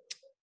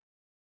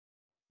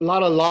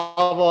lot of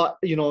lava.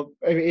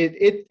 I mean,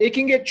 it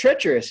can get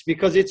treacherous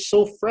because it's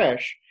so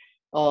fresh.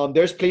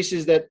 There's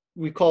places that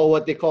we call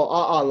what they call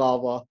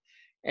lava,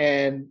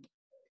 and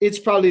it's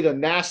probably the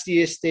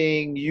nastiest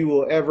thing you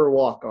will ever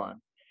walk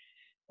on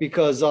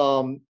because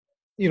and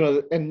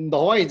the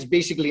Hawaiians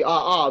basically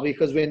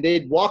because when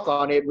they'd walk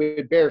on it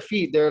with bare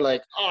feet, they're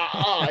like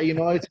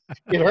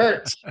it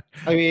hurts.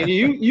 I mean,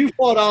 you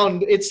fall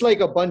down, it's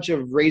like a bunch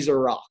of razor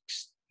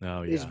rocks.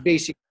 Oh Is yeah.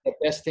 basically the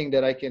best thing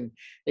that I can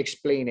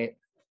explain it.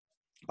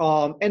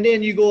 And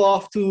then you go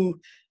off to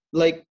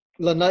like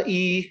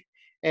Lanai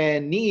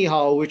and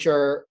Niihau, which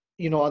are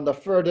on the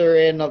further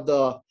end of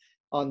the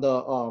on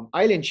the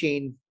island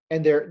chain,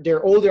 and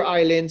they're older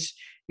islands.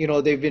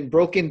 They've been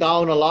broken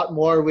down a lot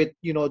more with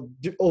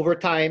over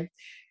time,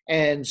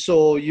 and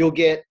so you'll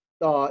get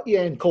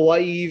yeah, in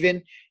Kauai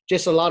even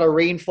just a lot of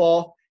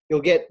rainfall.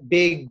 You'll get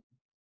big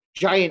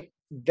giant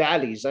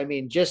valleys. I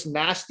mean, just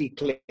nasty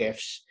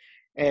cliffs,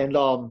 and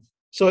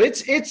so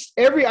it's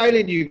every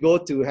island you go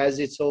to has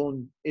its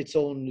own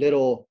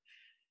little.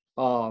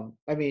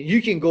 I mean,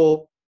 you can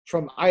go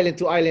from island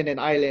to island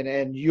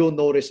and you'll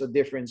notice a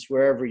difference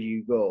wherever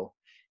you go.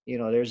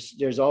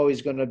 There's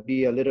always going to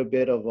be a little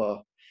bit of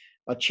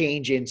a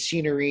change in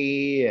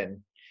scenery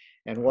and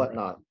Right.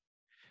 whatnot.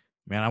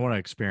 Man, I want to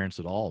experience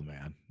it all,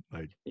 man.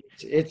 Like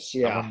It's I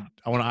yeah. want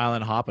I want to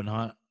island hop and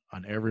hunt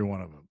on every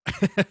one of them.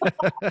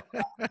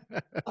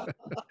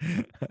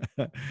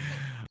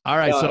 All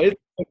right, Yeah, so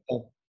it's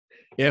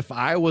if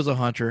I was a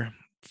hunter,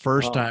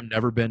 first uh, time,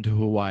 never been to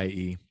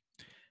Hawaii,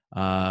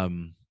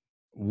 um,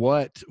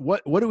 what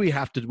do we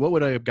have to? What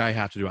would a guy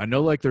have to do? I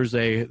know like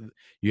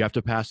you have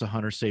to pass a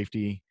hunter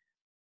safety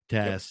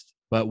yep. test,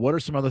 but what are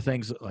some other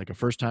things like a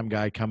first time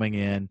guy coming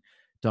in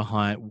to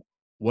hunt?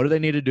 What do they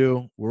need to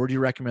do? Where would you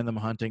recommend them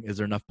hunting? Is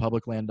there enough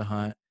public land to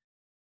hunt?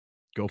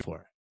 Go for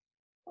it.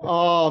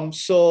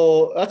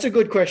 So that's a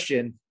good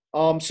question.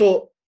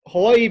 So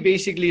Hawaii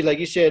basically, like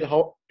you said,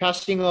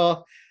 passing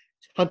a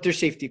hunter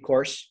safety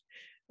course.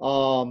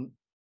 Um,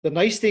 the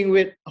nice thing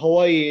with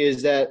Hawaii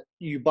is that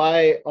you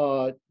buy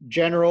a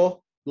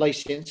general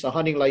license, a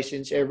hunting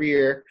license every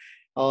year.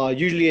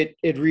 Usually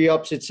it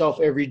re-ups itself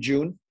every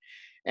June.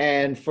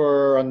 And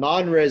for a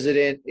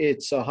non-resident,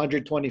 it's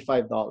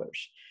 $125.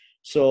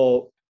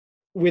 So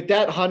with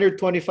that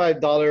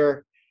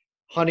 $125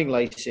 hunting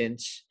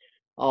license,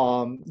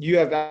 you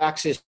have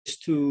access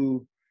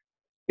to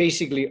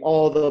basically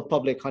all the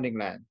public hunting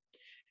land.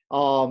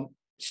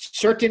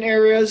 Certain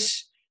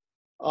areas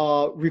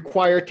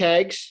require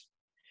tags,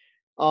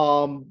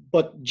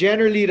 but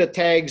generally the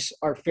tags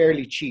are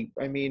fairly cheap.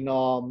 I mean,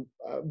 I'm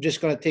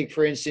just gonna take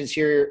for instance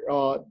here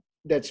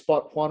that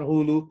spot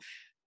Honolulu.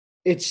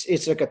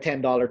 It's like a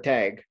 $10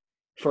 tag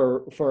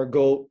for a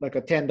goat, like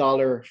a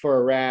 $10 for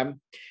a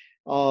ram,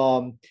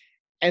 um,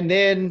 and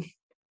then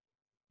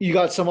you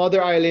got some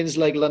other islands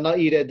like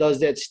Lanai that does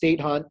that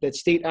state hunt, that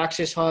state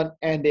access hunt,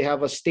 and they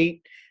have a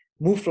state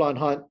mouflon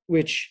hunt,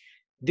 which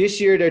this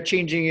year they're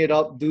changing it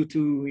up due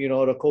to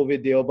the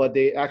COVID deal, but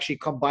they actually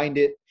combined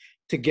it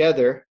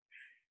together.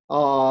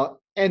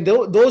 And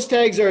those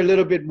tags are a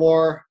little bit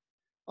more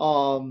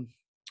um,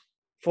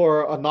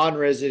 for a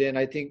non-resident.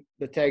 I think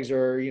the tags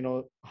are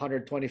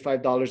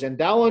 $125, and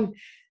that one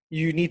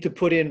you need to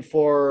put in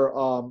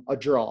for a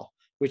draw,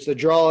 which the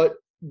draw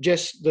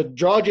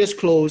just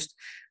closed,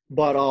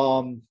 but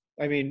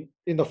I mean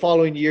in the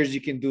following years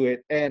you can do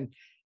it. And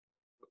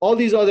all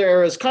these other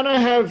areas kind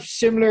of have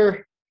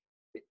similar.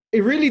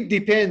 It really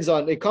depends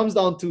on. It comes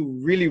down to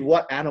really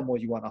what animal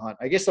you want to hunt.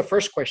 I guess the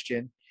first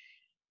question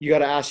you got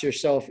to ask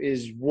yourself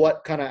is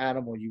what kind of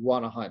animal you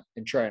want to hunt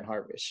and try and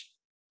harvest,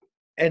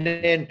 and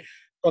then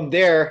from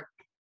there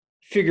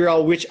figure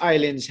out which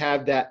islands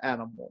have that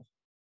animal.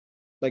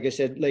 Like I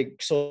said,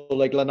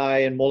 like Lanai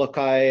and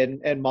Molokai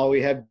and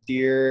Maui have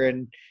deer,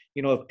 and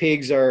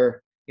pigs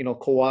are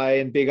Kauai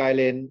and Big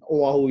Island,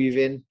 Oahu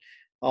even.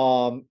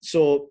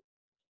 So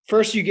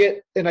first you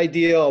get an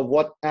idea of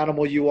what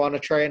animal you want to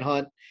try and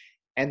hunt,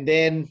 and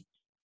then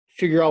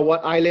figure out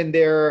what island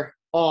they're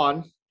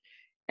on,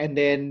 and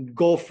then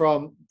go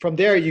from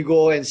there. You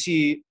go and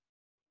see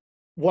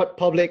what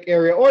public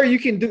area, or you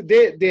can do.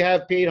 They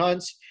have paid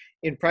hunts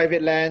in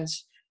private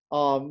lands.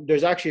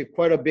 There's actually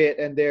quite a bit,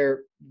 and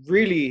they're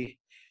really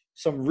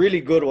some really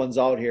good ones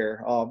out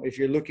here. If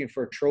you're looking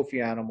for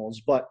trophy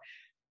animals, but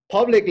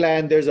public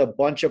land, there's a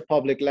bunch of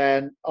public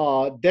land.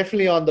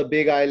 Definitely on the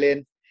Big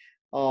Island,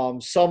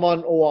 some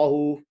on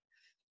Oahu,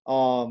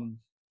 um,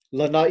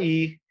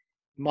 Lanai,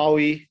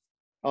 Maui,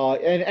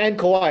 and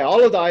Kauai.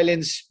 All of the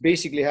islands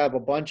basically have a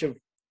bunch of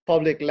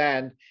public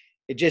land.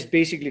 It just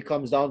basically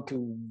comes down to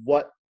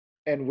what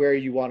and where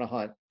you want to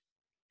hunt.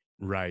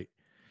 Right.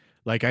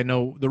 Like I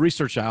know the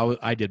research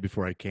I did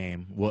before I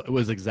came, well, it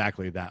was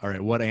exactly that. All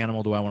right, what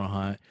animal do I want to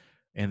hunt,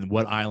 and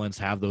what islands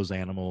have those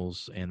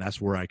animals, and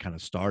that's where I kind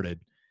of started.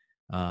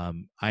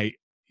 I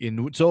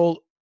in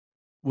so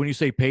when you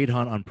say paid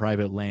hunt on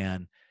private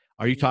land,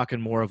 are you talking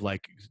more of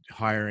like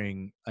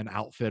hiring an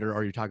outfitter, or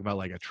are you talking about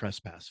like a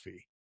trespass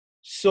fee?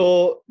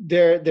 So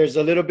there's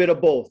a little bit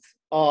of both.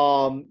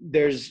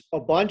 There's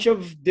a bunch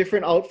of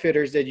different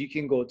outfitters that you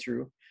can go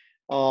through,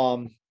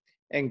 um,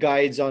 and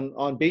guides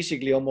on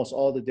basically almost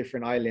all the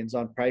different islands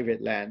on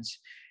private lands,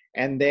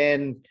 and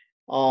then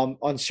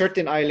on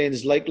certain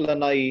islands like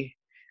Lanai,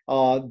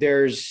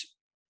 there's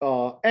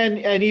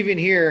and even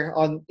here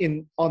on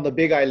the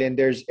Big Island,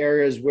 there's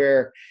areas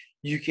where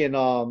you can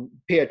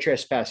pay a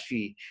trespass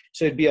fee.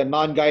 So it'd be a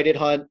non-guided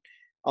hunt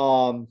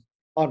um,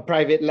 on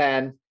private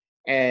land,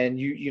 and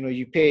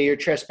you pay your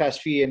trespass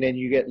fee, and then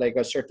you get like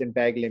a certain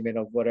bag limit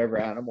of whatever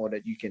animal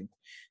that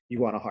you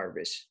want to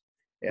harvest.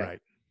 Yeah. Right.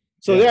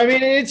 So Yeah. I mean,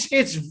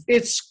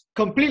 it's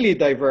completely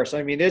diverse.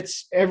 I mean,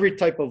 it's every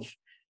type of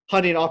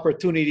hunting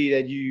opportunity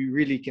that you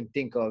really can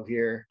think of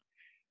here.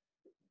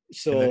 And the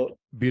So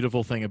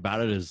beautiful thing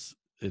about it is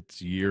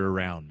it's year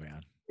round,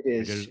 man.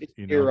 it Like, is. It's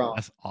year round.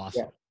 that's Yeah.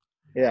 awesome.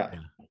 Yeah. Yeah.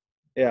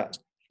 Yeah.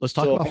 Let's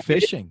talk So about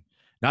fishing.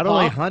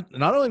 huh?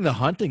 Not only the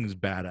hunting's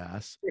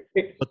badass,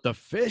 but the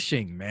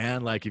fishing,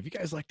 man. Like if you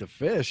guys like to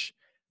fish,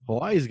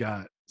 Hawaii's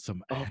got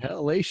some Oh,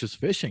 hellacious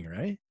fishing,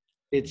 right?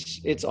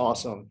 it's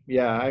awesome.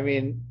 Yeah. I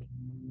mean,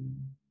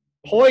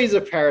 Hawaii is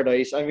a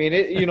paradise. I mean,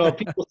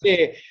 people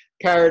say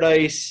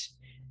paradise.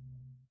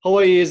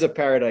 Hawaii is a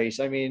paradise.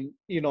 I mean,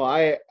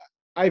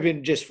 I've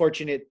been just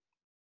fortunate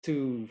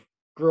to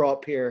grow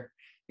up here.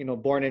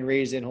 born and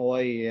raised in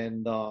Hawaii,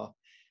 and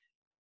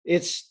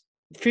it's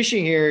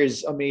fishing here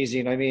is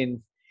amazing. I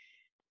mean,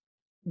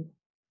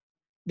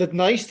 the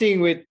nice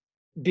thing with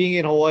being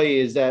in Hawaii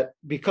is that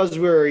because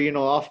we're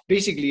off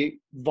basically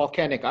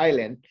volcanic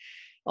island,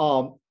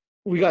 um,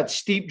 we got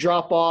steep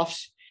drop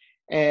offs,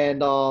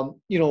 and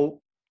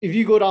if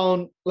you go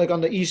down like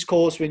on the East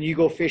Coast when you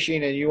go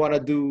fishing and you want to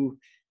do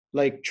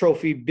like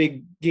trophy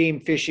big game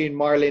fishing,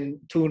 marlin,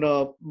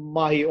 tuna,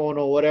 mahi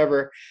ono,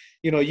 whatever,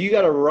 you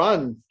got to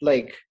run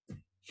like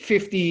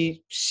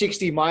 50,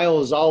 60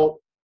 miles out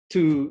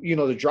to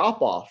the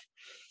drop off.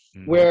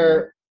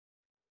 Where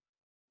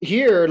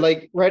here,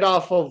 like right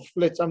off of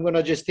I'm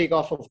gonna just take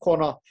off of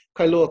Kona,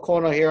 Kailua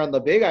Kona here on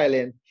the Big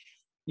Island.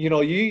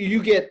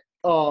 You get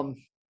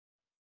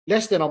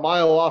less than a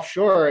mile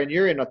offshore and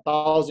you're in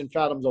 1,000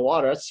 fathoms of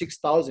water. That's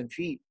 6,000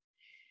 feet,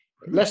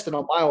 less than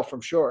a mile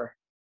from shore.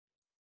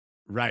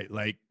 Right,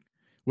 like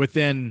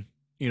within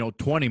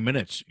 20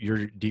 minutes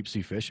you're deep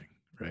sea fishing,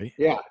 right?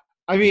 Yeah,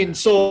 I mean,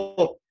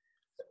 so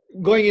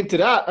going into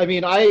that, I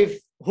mean, I've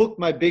hooked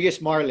my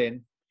biggest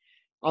marlin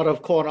out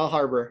of Kona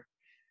Harbor,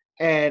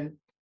 and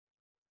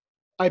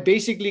I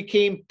basically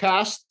came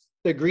past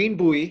the green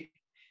buoy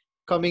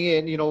coming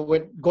in,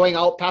 when going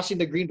out, passing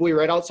the green buoy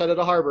right outside of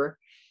the harbor.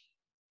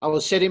 I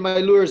was setting my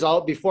lures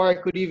out. Before I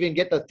could even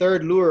get the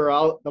third lure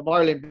out, the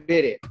marlin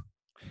bit it.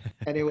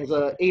 And it was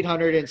a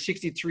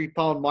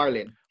 863-pound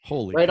marlin.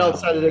 Holy right cow,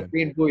 outside of the man.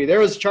 green buoy. There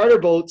was charter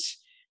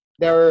boats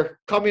that were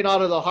coming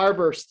out of the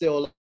harbor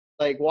still,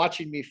 like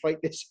watching me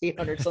fight this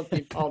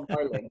 800-something pound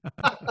marlin.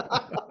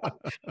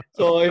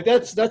 So if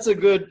that's a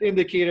good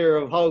indicator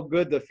of how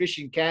good the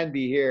fishing can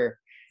be here.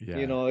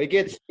 Yeah.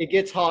 It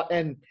gets hot,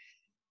 and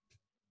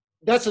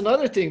that's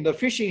another thing. The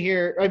fishing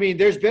here, I mean,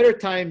 there's better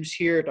times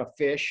here to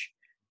fish.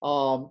 A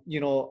lot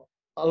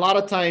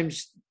of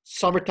times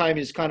summertime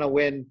is kind of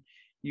when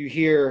you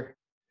hear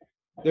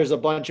there's a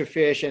bunch of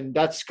fish, and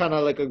that's kind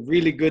of like a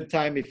really good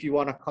time if you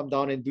want to come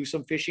down and do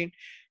some fishing.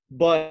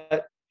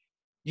 But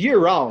year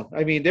round,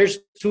 I mean, there's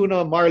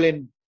tuna,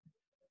 marlin.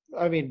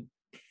 I mean,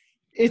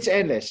 it's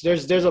endless.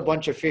 There's a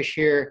bunch of fish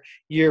here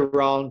year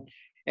round,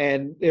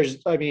 and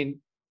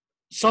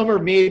summer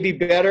may be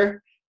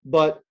better,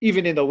 but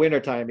even in the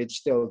wintertime, it's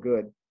still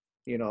good,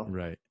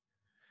 Right.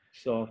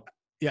 So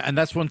Yeah, and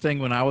that's one thing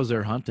when I was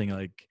there hunting,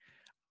 like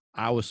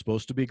I was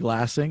supposed to be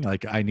glassing,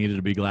 like I needed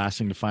to be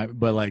glassing to find,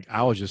 but like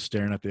I was just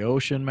staring at the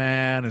ocean,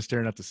 man, and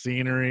staring at the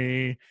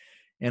scenery,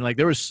 and like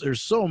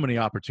there's so many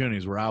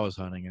opportunities where I was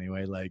hunting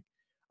anyway. Like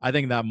I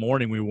think that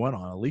morning we went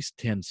on at least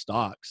 10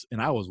 stalks,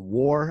 and I was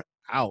wore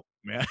out,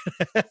 man.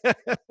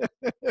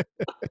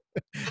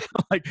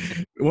 Like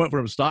it went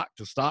from stock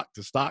to stock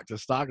to stock to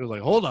stock. I was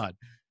like, hold on,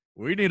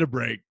 we need a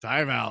break,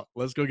 time out.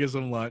 Let's go get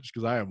some lunch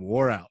because I am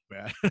wore out,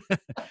 man.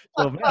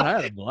 So man, I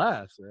had a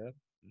blast, man.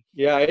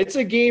 yeah, it's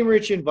a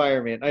game-rich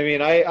environment. I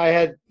mean, I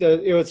had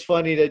it was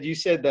funny that you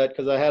said that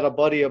because I had a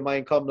buddy of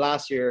mine come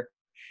last year,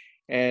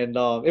 and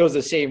it was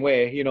the same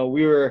way.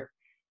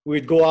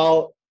 We'd go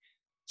out,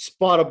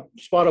 spot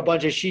a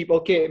bunch of sheep.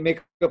 Okay,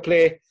 make a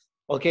play.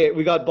 Okay,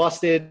 we got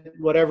busted,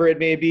 whatever it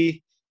may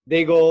be.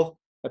 They go,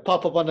 I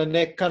pop up on the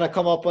neck, kind of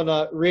come up on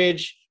a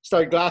ridge,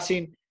 start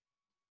glassing.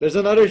 There's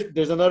another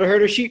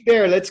herd of sheep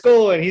there. Let's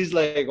go. And he's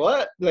like,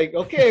 what? Like,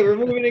 okay, we're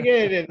moving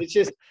again. And it's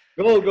just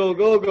go, go,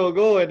 go, go,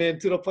 go. And then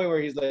to the point where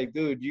he's like,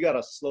 dude, you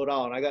gotta slow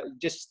down.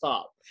 Just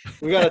stop.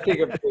 We gotta take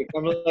a break.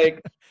 I'm like,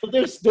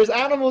 there's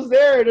animals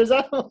there. There's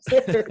animals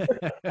there.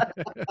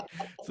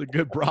 It's a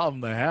good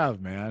problem to have,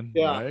 man.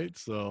 Yeah. Right.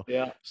 So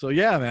Yeah.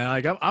 yeah, man.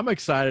 Like I'm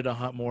excited to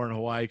hunt more in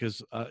Hawaii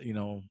because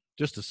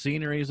just the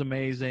scenery is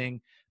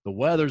amazing, the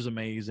weather's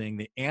amazing,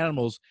 the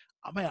animals.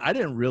 I mean, I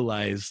didn't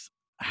realize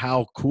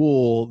how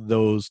cool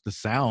the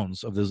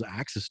sounds of those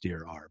axis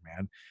deer are,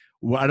 man.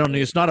 Well, I don't know.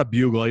 It's not a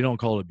bugle. You don't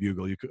call it a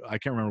bugle. I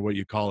can't remember what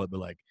you call it, but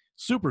like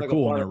super Like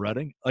cool when they're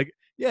rutting. Like,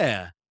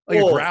 yeah, like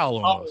a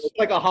growl almost. It's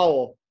like a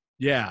howl.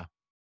 Yeah.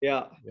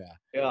 Yeah. Yeah.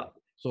 Yeah.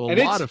 So a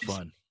lot of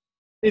fun.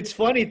 It's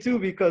funny too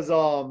because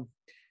so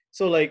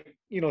like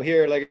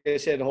here, like I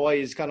said,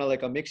 Hawaii is kind of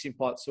like a mixing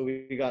pot. So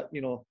we got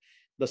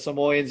the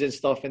Samoans and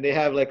stuff, and they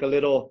have like a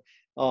little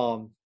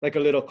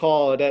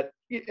call that.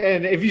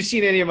 And if you've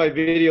seen any of my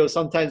videos,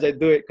 sometimes I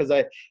do it because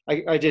I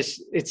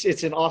just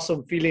it's an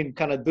awesome feeling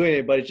kind of doing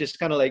it, but it's just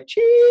kind of like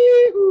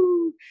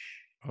chee-hoo.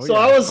 So yeah.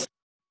 I was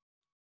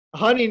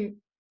hunting,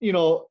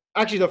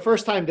 actually the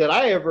first time that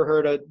I ever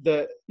heard of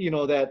that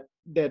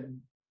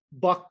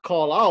buck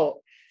call out,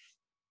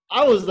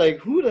 I was like,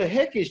 who the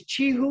heck is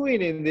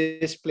chee-hooing in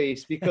this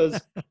place? Because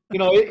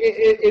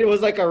it was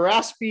like a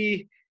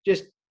raspy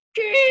just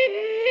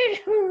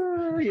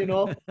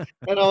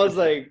and I was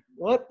like,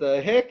 what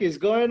the heck is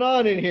going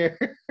on in here?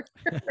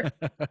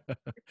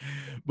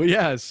 But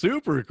yeah, it's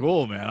super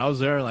cool, man. I was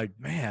there like,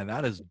 man,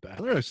 that is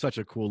such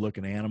a cool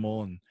looking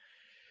animal. And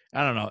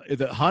I don't know,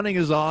 the hunting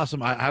is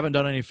awesome. I haven't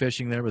done any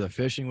fishing there, but the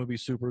fishing would be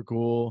super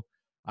cool.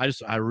 I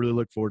really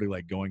look forward to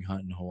like going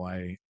hunting in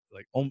Hawaii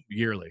like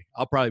yearly.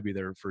 I'll probably be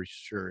there for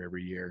sure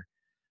every year.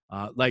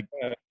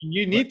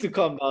 You need to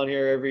come down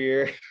here every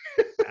year.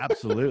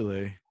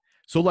 Absolutely.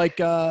 So like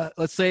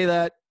let's say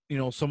that, you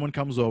know, someone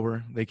comes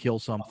over, they kill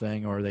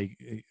something, or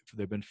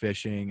they've been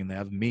fishing and they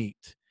have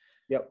meat.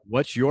 Yep.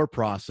 What's your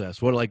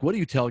process? What do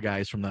you tell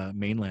guys from the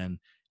mainland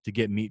to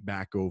get meat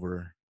back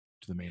over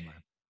to the mainland?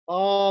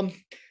 Um,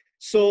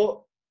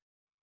 so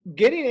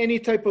getting any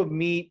type of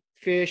meat,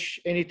 fish,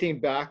 anything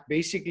back,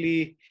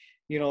 basically,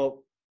 you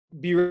know,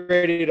 be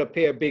ready to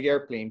pay a big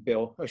airplane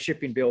bill, a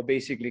shipping bill,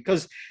 basically,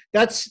 because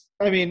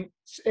I mean,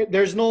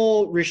 there's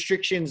no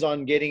restrictions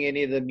on getting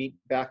any of the meat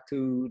back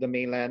to the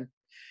mainland.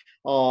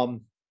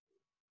 Um,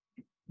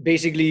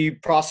 Basically,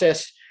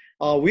 process.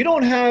 We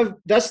don't have.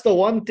 That's the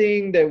one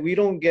thing that we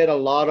don't get a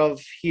lot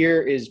of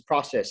here is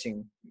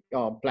processing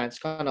plants,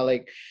 kind of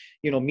like,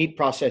 meat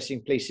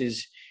processing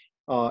places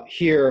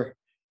here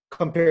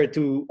compared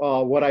to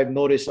what I've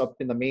noticed up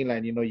in the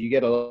mainland. You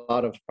get a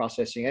lot of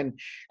processing,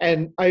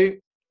 and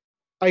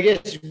I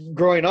guess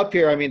growing up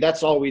here, I mean,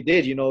 that's all we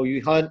did.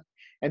 You hunt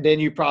and then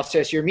you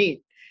process your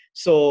meat.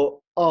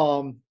 So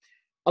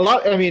a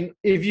lot. I mean,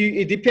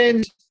 it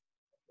depends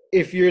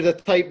if you're the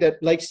type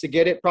that likes to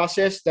get it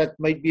processed. That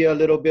might be a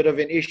little bit of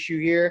an issue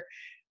here,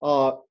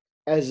 uh,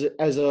 as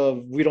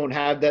we don't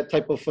have that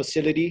type of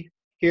facility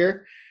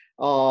here.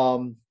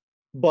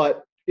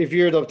 But if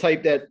you're the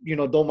type that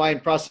don't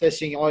mind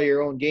processing all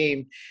your own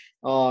game,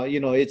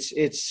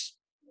 it's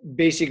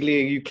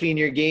basically you clean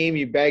your game,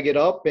 you bag it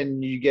up,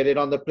 and you get it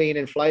on the plane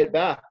and fly it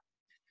back.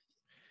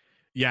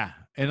 Yeah,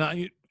 and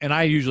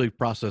I usually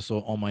process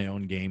all my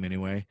own game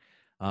anyway.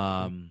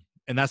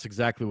 And that's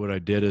exactly what I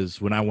did. Is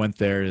when I went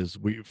there, is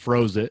we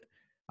froze it.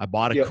 I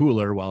bought a Yep.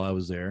 cooler while I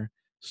was there,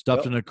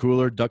 stuffed in Yep. a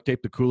cooler, duct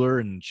taped the cooler,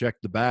 and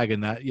checked the bag.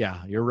 And that,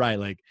 yeah, you're right.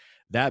 Like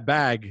that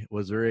bag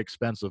was very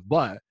expensive,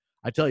 but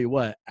I tell you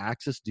what,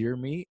 Axis deer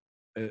meat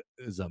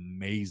is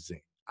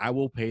amazing. I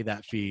will pay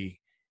that fee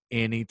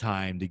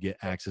anytime to get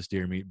Axis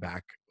deer meat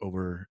back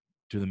over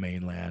to the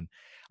mainland.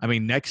 I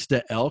mean, next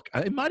to elk,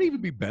 it might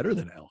even be better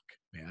than elk,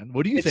 man.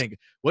 What do you It's think?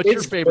 What's your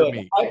it's favorite good.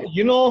 meat?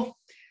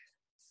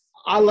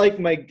 I like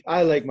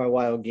my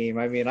wild game.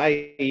 I mean,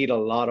 I eat a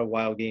lot of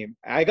wild game.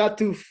 I got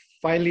to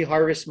finally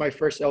harvest my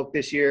first elk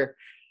this year.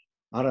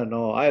 I don't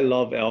know. I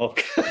love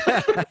elk.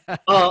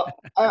 uh,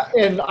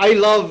 and I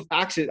love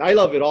axis. I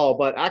love it all,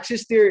 but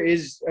axis deer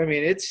is. I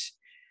mean, it's.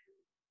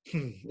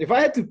 If I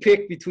had to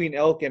pick between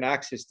elk and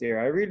axis deer,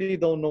 I really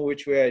don't know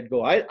which way I'd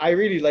go. I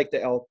really like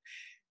the elk.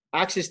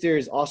 Axis deer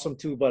is awesome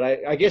too, but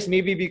I guess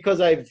maybe because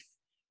I've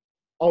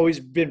always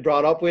been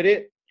brought up with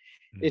it,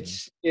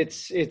 Mhm.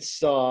 it's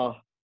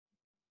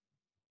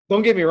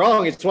don't get me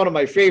wrong, it's one of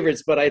my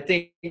favorites, but I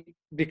think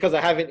because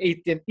I haven't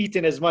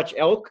eaten as much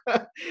elk,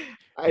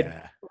 I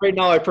Yeah. right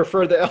now I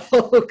prefer the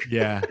elk.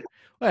 Yeah.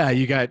 Well,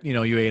 you got,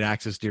 you ate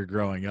axis deer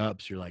growing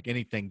up. So you're like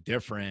anything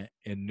different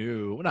and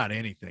new. Well, not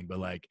anything, but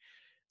like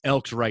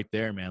elk's right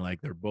there, man. Like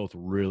they're both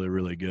really,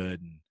 really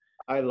good. And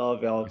I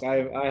love elk.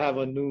 that's I have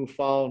a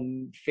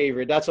newfound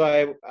favorite. That's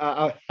why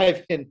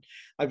I've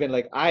been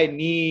like, I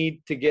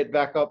need to get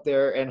back up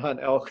there and hunt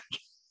elk.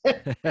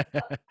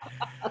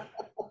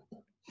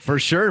 for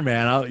sure,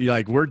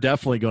 man. We're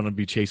definitely going to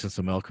be chasing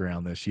some elk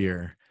around this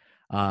year.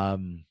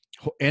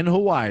 In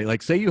Hawaii,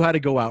 like say you had to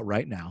go out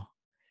right now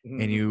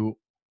and Mhm. you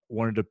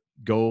wanted to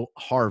go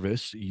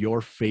harvest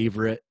your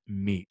favorite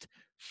meat,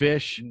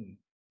 fish, Mhm.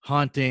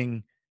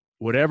 hunting,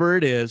 whatever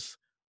it is,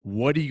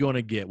 what are you going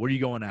to get? What are you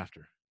going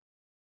after?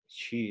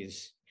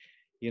 Jeez,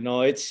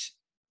 it's.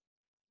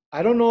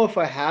 I don't know if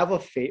I have a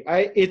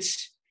favorite.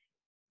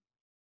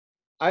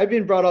 I've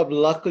been brought up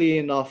luckily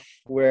enough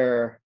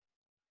where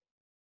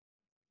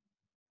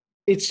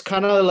it's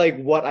kind of like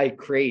what I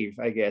crave,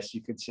 I guess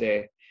you could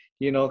say,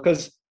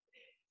 because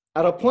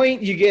at a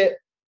point if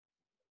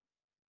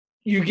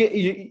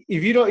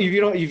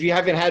you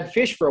haven't had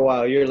fish for a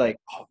while, you're like,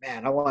 oh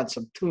man, I want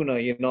some tuna,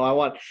 I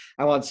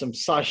want some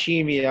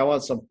sashimi, I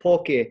want some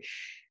poke,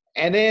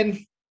 and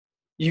then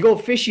you go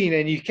fishing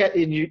and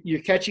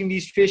you're catching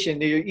these fish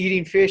and you're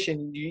eating fish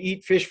and you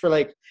eat fish for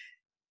like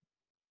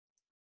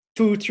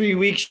 2-3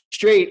 weeks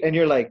straight, and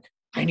you're like,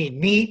 I need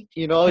meat,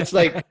 it's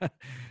like,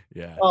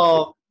 Yeah.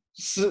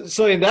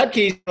 so in that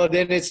case,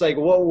 then it's like,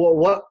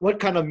 what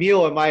kind of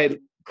meal am I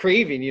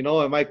craving?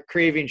 Am I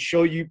craving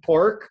shoyu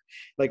pork?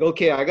 Like,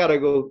 okay, I gotta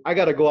go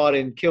out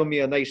and kill me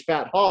a nice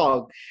fat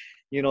hog.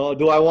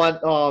 Do I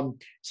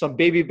want some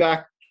baby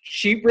back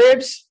sheep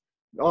ribs?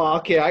 Oh,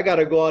 okay, I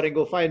gotta go out and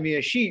go find me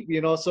a sheep.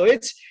 So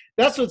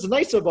that's what's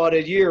nice about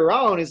it year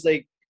round. Is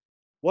like,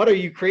 what are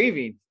you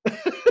craving?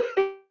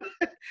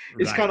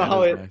 It's Right. kind of That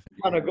how is it nice.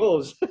 kind of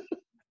goes.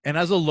 And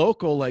as a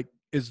local, like,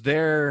 is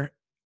there,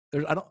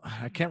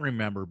 I can't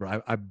remember,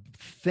 but I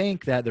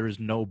think that there is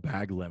no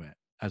bag limit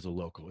as a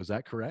local. Is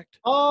that correct?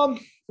 Um,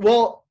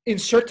 well, in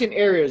certain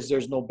areas,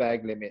 there's no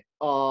bag limit.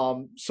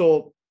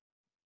 So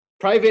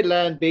private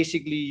land,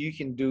 basically, you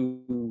can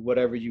do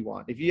whatever you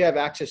want. If you have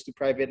access to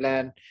private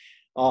land,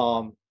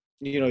 um,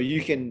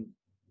 you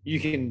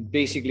can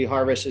basically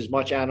harvest as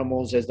much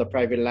animals as the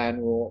private land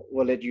will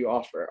let you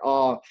offer.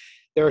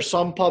 There are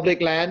some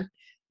public land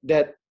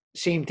that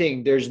same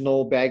thing. There's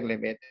no bag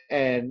limit,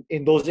 and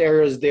in those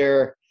areas,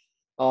 there.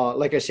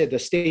 like I said, the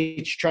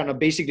state's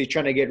basically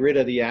trying to get rid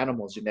of the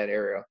animals in that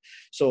area.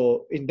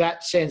 So in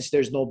that sense,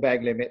 there's no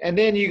bag limit. And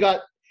then you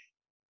got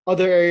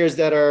other areas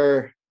that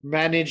are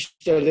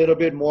managed a little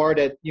bit more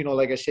that,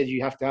 like I said,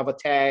 you have to have a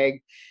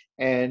tag,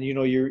 and,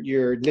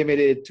 you're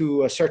limited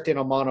to a certain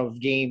amount of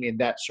game in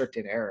that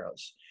certain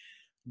areas.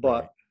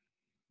 Right.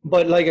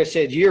 But like I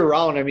said, year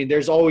round, I mean,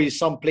 there's always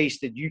some place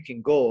that you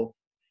can go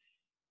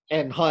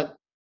and hunt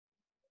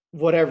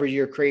whatever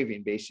you're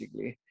craving,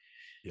 basically.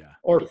 Yeah.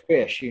 Or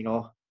fish,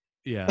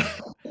 Yeah.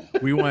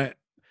 We went,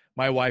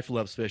 my wife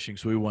loves fishing,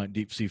 so we went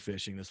deep sea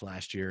fishing this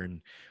last year,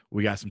 and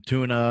we got some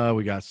tuna,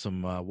 we got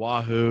some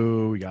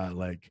wahoo, we got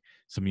like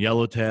some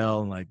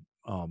yellowtail, and like,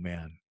 oh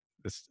man,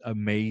 this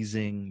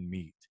amazing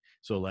meat.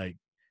 So like,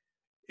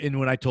 and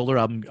when I told her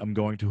I'm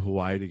going to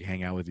Hawaii to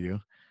hang out with you,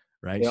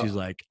 right? Yeah. She's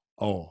like,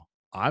 "Oh,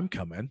 I'm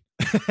coming.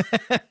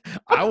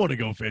 I want to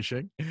go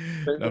fishing."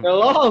 Bring her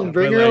along.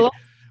 Bring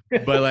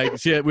But her like, along.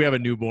 see, we have a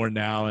newborn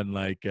now, and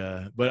like,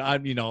 but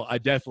I'm, I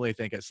definitely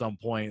think at some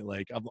point,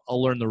 like,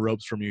 I'll learn the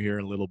ropes from you here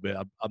in a little bit.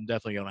 I'm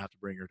definitely gonna have to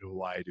bring her to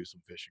Hawaii to do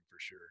some fishing for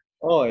sure.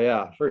 Oh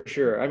yeah, for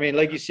sure. I mean,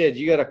 like you said,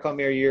 you got to come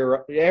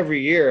here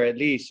every year at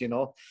least, At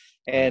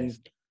And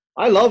least,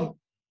 I love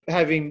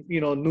having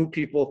new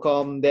people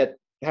come that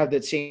have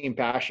that same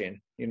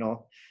passion.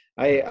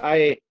 I yeah,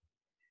 I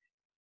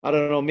I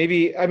don't know.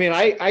 Maybe I mean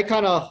I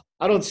kind of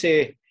I don't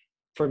say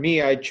for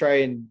me I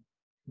try and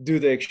do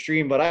the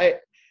extreme, but I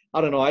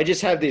don't know. I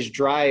just have this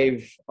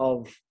drive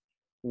of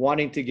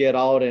wanting to get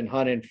out and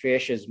hunt and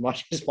fish as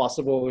much as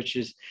possible, which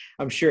is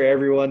I'm sure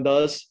everyone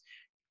does.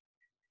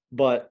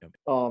 But yep.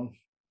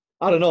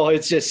 I don't know.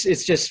 It's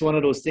just one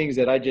of those things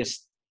that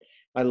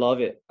I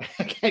love it.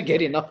 I can't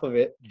get enough of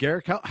it.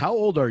 Garrick, how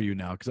old are you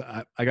now? Because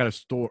I got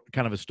a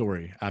kind of a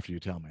story after you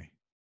tell me.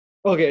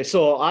 Okay,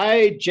 so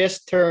I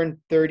just turned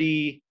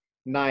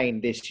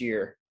 39 this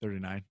year.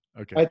 39.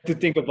 I Okay. had to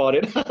think about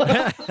it.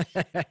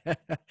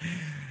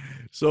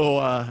 So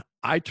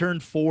I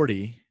turned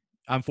 40.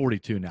 I'm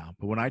 42 now,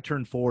 but when I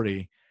turned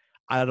 40,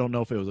 I don't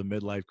know if it was a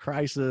midlife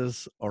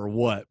crisis or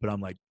what, but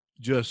I'm like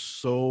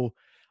just so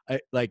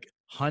like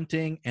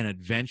hunting and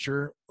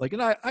adventure. Like,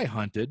 and I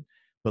hunted,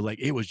 but like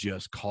it was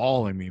just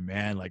calling me,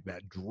 man. Like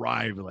that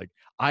drive. Like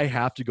I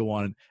have to go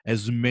on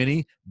as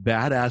many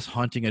badass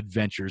hunting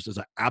adventures as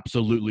I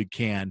absolutely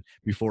can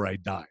before I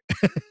die.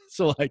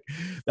 So like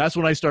that's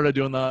when I started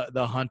doing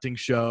the hunting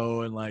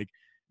show and like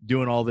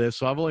doing all this.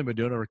 So I've only been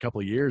doing it for a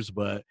couple of years,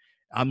 but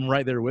I'm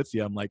right there with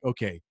you. I'm like,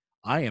 okay,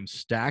 I am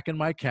stacking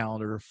my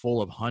calendar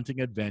full of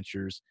hunting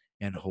adventures,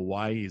 and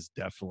Hawaii is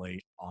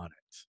definitely on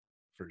it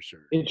for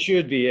sure. It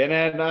should be, and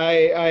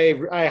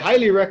I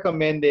highly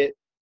recommend it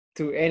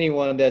to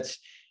anyone that's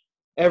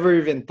ever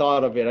even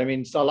thought of it. I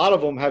mean, a lot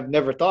of them have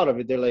never thought of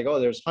it. They're like, "Oh,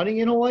 there's hunting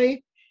in Hawaii."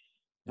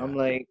 I'm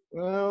Yeah. like,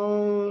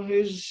 "Well,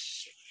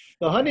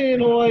 the hunting in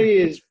Hawaii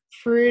is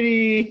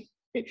pretty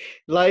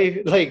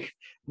like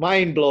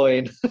mind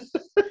blowing."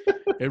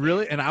 It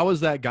really, and I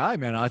was that guy,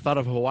 man. I thought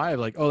of Hawaii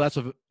like, oh, that's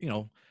a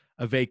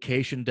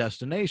vacation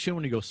destination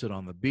when you go sit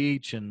on the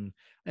beach, and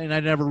I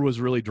never was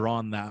really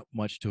drawn that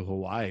much to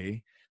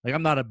Hawaii. Like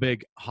I'm not a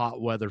big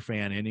hot weather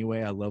fan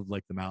anyway. I love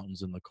like the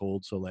mountains and the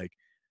cold. So like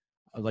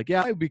I was like,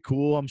 yeah, it'd be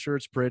cool. I'm sure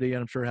it's pretty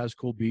and I'm sure it has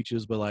cool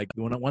beaches. But like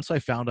once I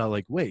found out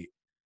like, wait,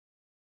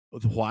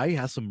 Hawaii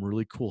has some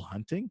really cool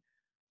hunting,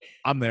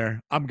 I'm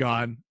there. I'm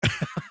gone.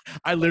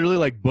 I literally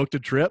like booked a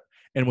trip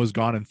and was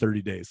gone in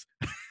 30 days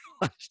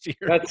last year.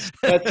 That's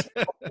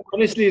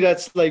honestly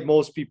that's like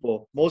most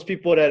people. Most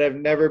people that have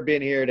never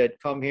been here that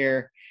come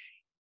here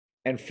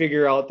and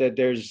figure out that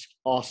there's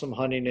awesome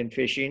hunting and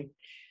fishing,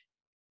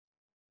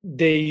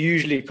 they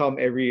usually come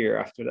every year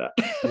after Yeah.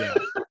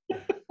 that.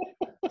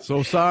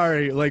 So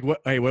sorry. Like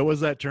what? Hey, what was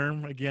that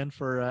term again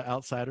for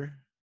outsider?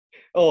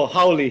 Oh,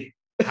 Howley.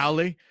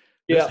 Howley.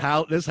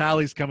 Yeah. This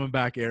Howley's coming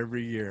back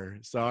every year.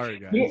 Sorry,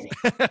 guys.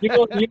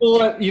 You,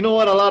 you know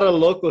what a lot of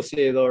locals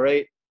say though,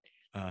 right?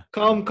 uh,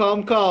 Come,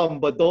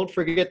 but don't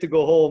forget to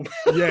go home.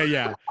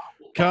 yeah.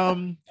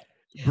 Come,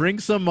 bring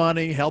some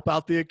money, help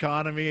out the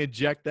economy,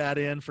 inject that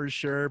in for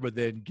sure, but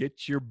then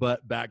get your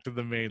butt back to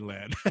the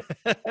mainland.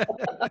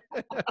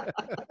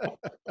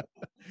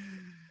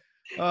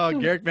 Oh,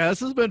 Garrick, man, this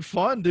has been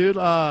fun, dude.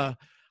 All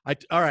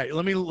right,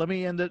 let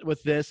me end it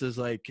with this is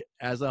like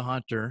as a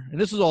hunter, and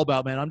this is all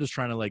about, man, I'm just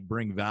trying to like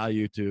bring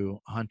value to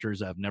hunters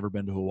that have never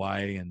been to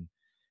Hawaii and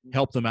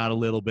help them out a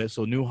little bit.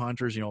 So new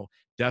hunters,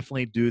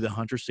 definitely do the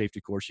hunter safety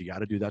course. You got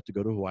to do that to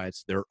go to Hawaii.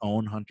 It's their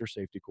own hunter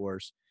safety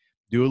course.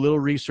 Do a little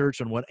research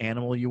on what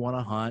animal you want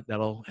to hunt.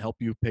 That'll help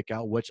you pick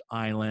out which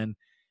island.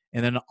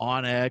 And then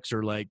OnX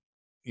or like,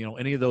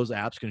 any of those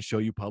apps can show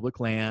you public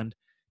land.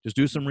 Just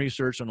do some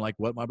research on like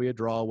what might be a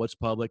draw, what's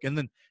public. And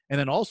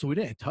then also we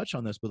didn't touch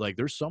on this, but like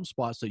there's some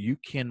spots that you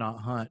cannot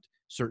hunt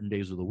certain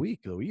days of the week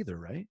though either,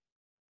 right?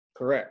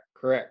 Correct.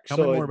 Tell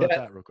me So more about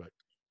that real quick.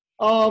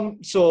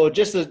 so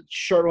just a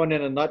short one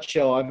in a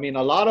nutshell. I mean,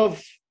 a lot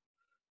of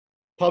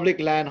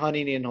public land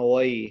hunting in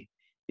Hawaii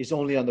is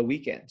only on the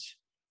weekends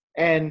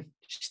and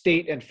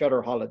state and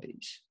federal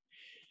holidays.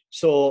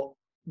 So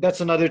that's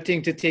another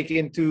thing to take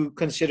into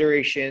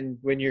consideration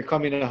when you're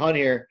coming to hunt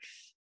here,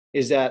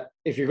 is that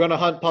if you're going to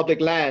hunt public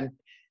land,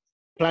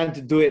 plan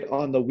to do it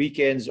on the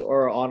weekends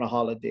or on a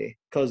holiday,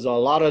 because a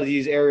lot of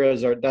these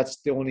areas that's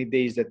the only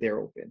days that they're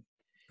open.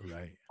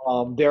 Right.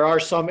 There are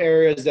some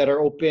areas that are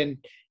open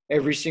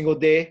every single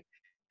day,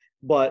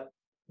 but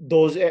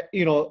those,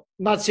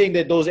 not saying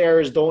that those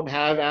areas don't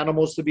have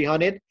animals to be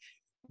hunted.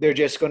 They're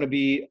just going to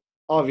be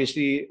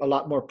obviously a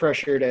lot more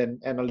pressured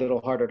and a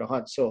little harder to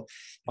hunt. So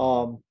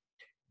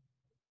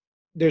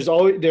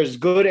there's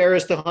good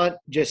areas to hunt.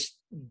 Just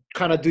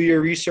kind of do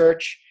your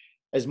research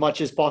as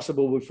much as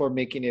possible before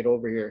making it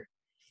over here.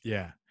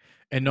 Yeah.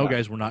 And no,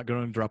 guys, we're not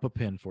going to drop a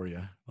pin for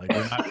you. Like,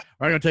 we're not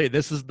going to tell you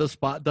this is the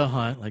spot to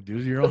hunt. Like, do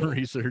your own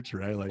research,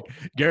 right? Like,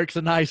 Garrick's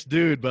a nice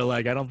dude, but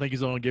like, I don't think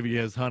he's going to give you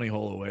his honey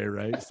hole away,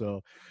 right?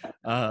 So,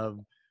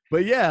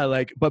 but yeah,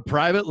 like, but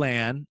private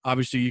land,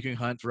 obviously, you can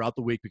hunt throughout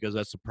the week because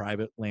that's a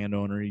private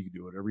landowner. You can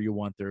do whatever you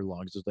want there, as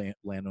long as the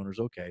landowner's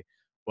okay.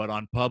 But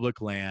on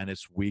public land,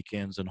 it's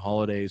weekends and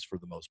holidays for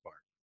the most part,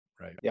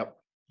 right? Yep,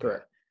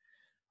 correct.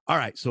 All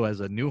right. So,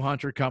 as a new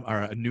hunter, or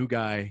a new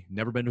guy,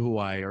 never been to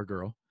Hawaii, or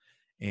girl.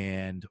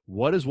 And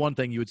what is one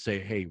thing you would say,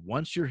 hey,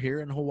 once you're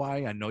here in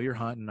Hawaii, I know you're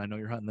hunting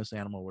this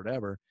animal,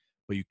 whatever,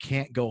 but you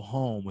can't go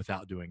home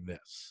without doing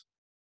this?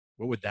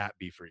 What would that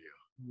be for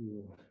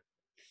you?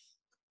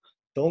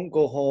 Don't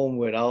go home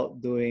without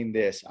doing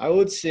this. I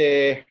would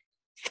say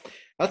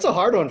that's a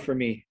hard one for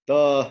me.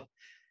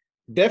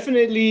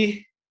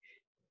 Definitely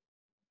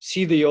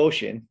see the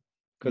ocean,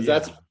 because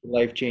that's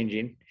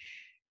life-changing.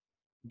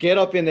 Get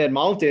up in that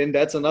mountain,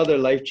 that's another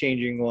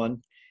life-changing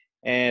one.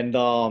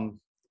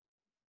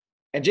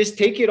 And just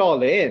take it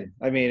all in.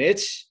 I mean,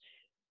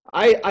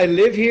 I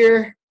live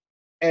here,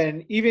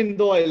 and even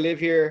though I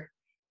live here,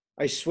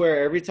 I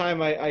swear every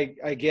time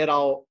I get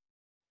out,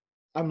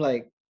 I'm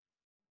like,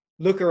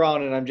 look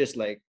around and I'm just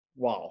like,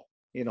 wow,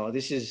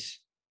 this is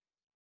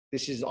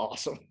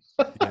awesome.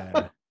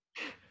 Yeah.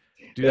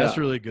 Dude, that's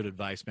really good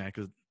advice, man,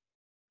 because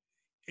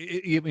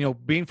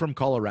being from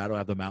Colorado, I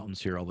have the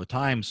mountains here all the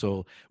time.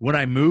 So when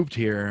I moved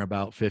here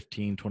about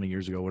 15, 20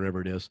 years ago, whatever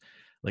it is,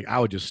 like, I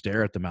would just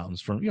stare at the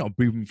mountains from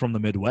the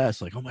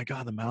Midwest, like, oh my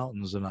God, the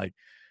mountains. And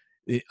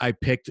I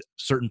picked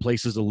certain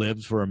places to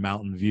live for a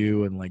mountain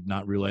view, and like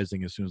not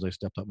realizing as soon as I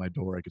stepped out my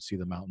door, I could see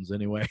the mountains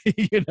anyway,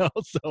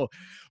 so,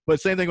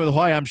 but same thing with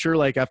Hawaii. I'm sure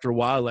like after a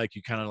while, like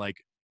you kind of like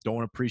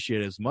don't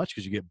appreciate it as much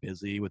because you get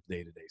busy with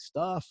day-to-day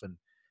stuff. And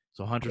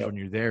so hunters, when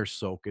you're there,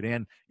 soak it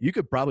in. You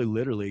could probably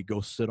literally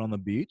go sit on the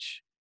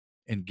beach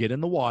and get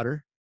in the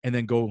water and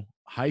then go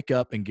hike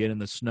up and get in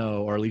the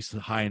snow, or at least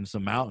high in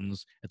some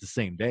mountains at the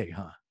same day,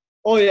 huh?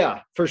 Oh yeah,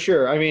 for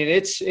sure. I mean,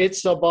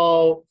 it's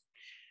about,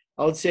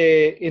 I would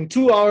say in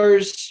 2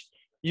 hours,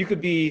 you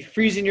could be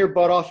freezing your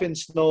butt off in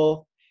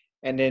snow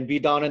and then be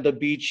down at the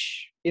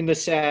beach in the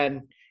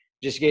sand,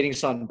 just getting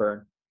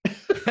sunburned.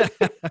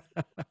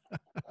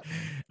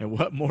 And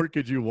what more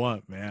could you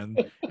want, man?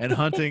 And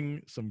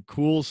hunting some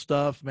cool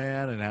stuff,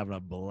 man, and having a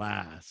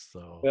blast.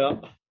 So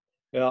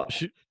yeah.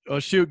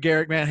 Shoot,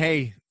 Garrick, man.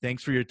 Hey,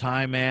 thanks for your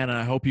time, man. And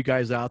I hope you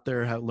guys out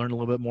there have learned a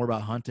little bit more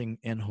about hunting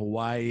in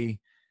Hawaii.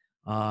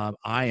 I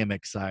am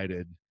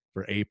excited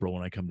for April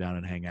when I come down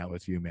and hang out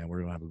with you, man.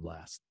 We're gonna have a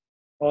blast.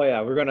 Oh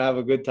yeah, we're gonna have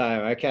a good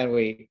time. I can't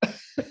wait.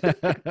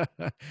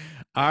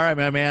 All right,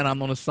 my man. I'm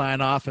gonna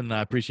sign off, and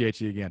I appreciate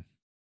you again.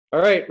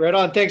 All right, right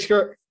on. Thanks,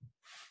 Kurt.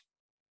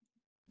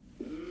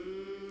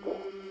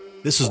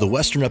 This is the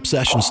Western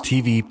Obsessions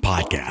TV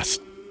podcast,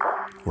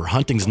 where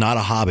hunting's not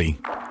a hobby,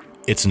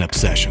 it's an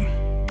obsession.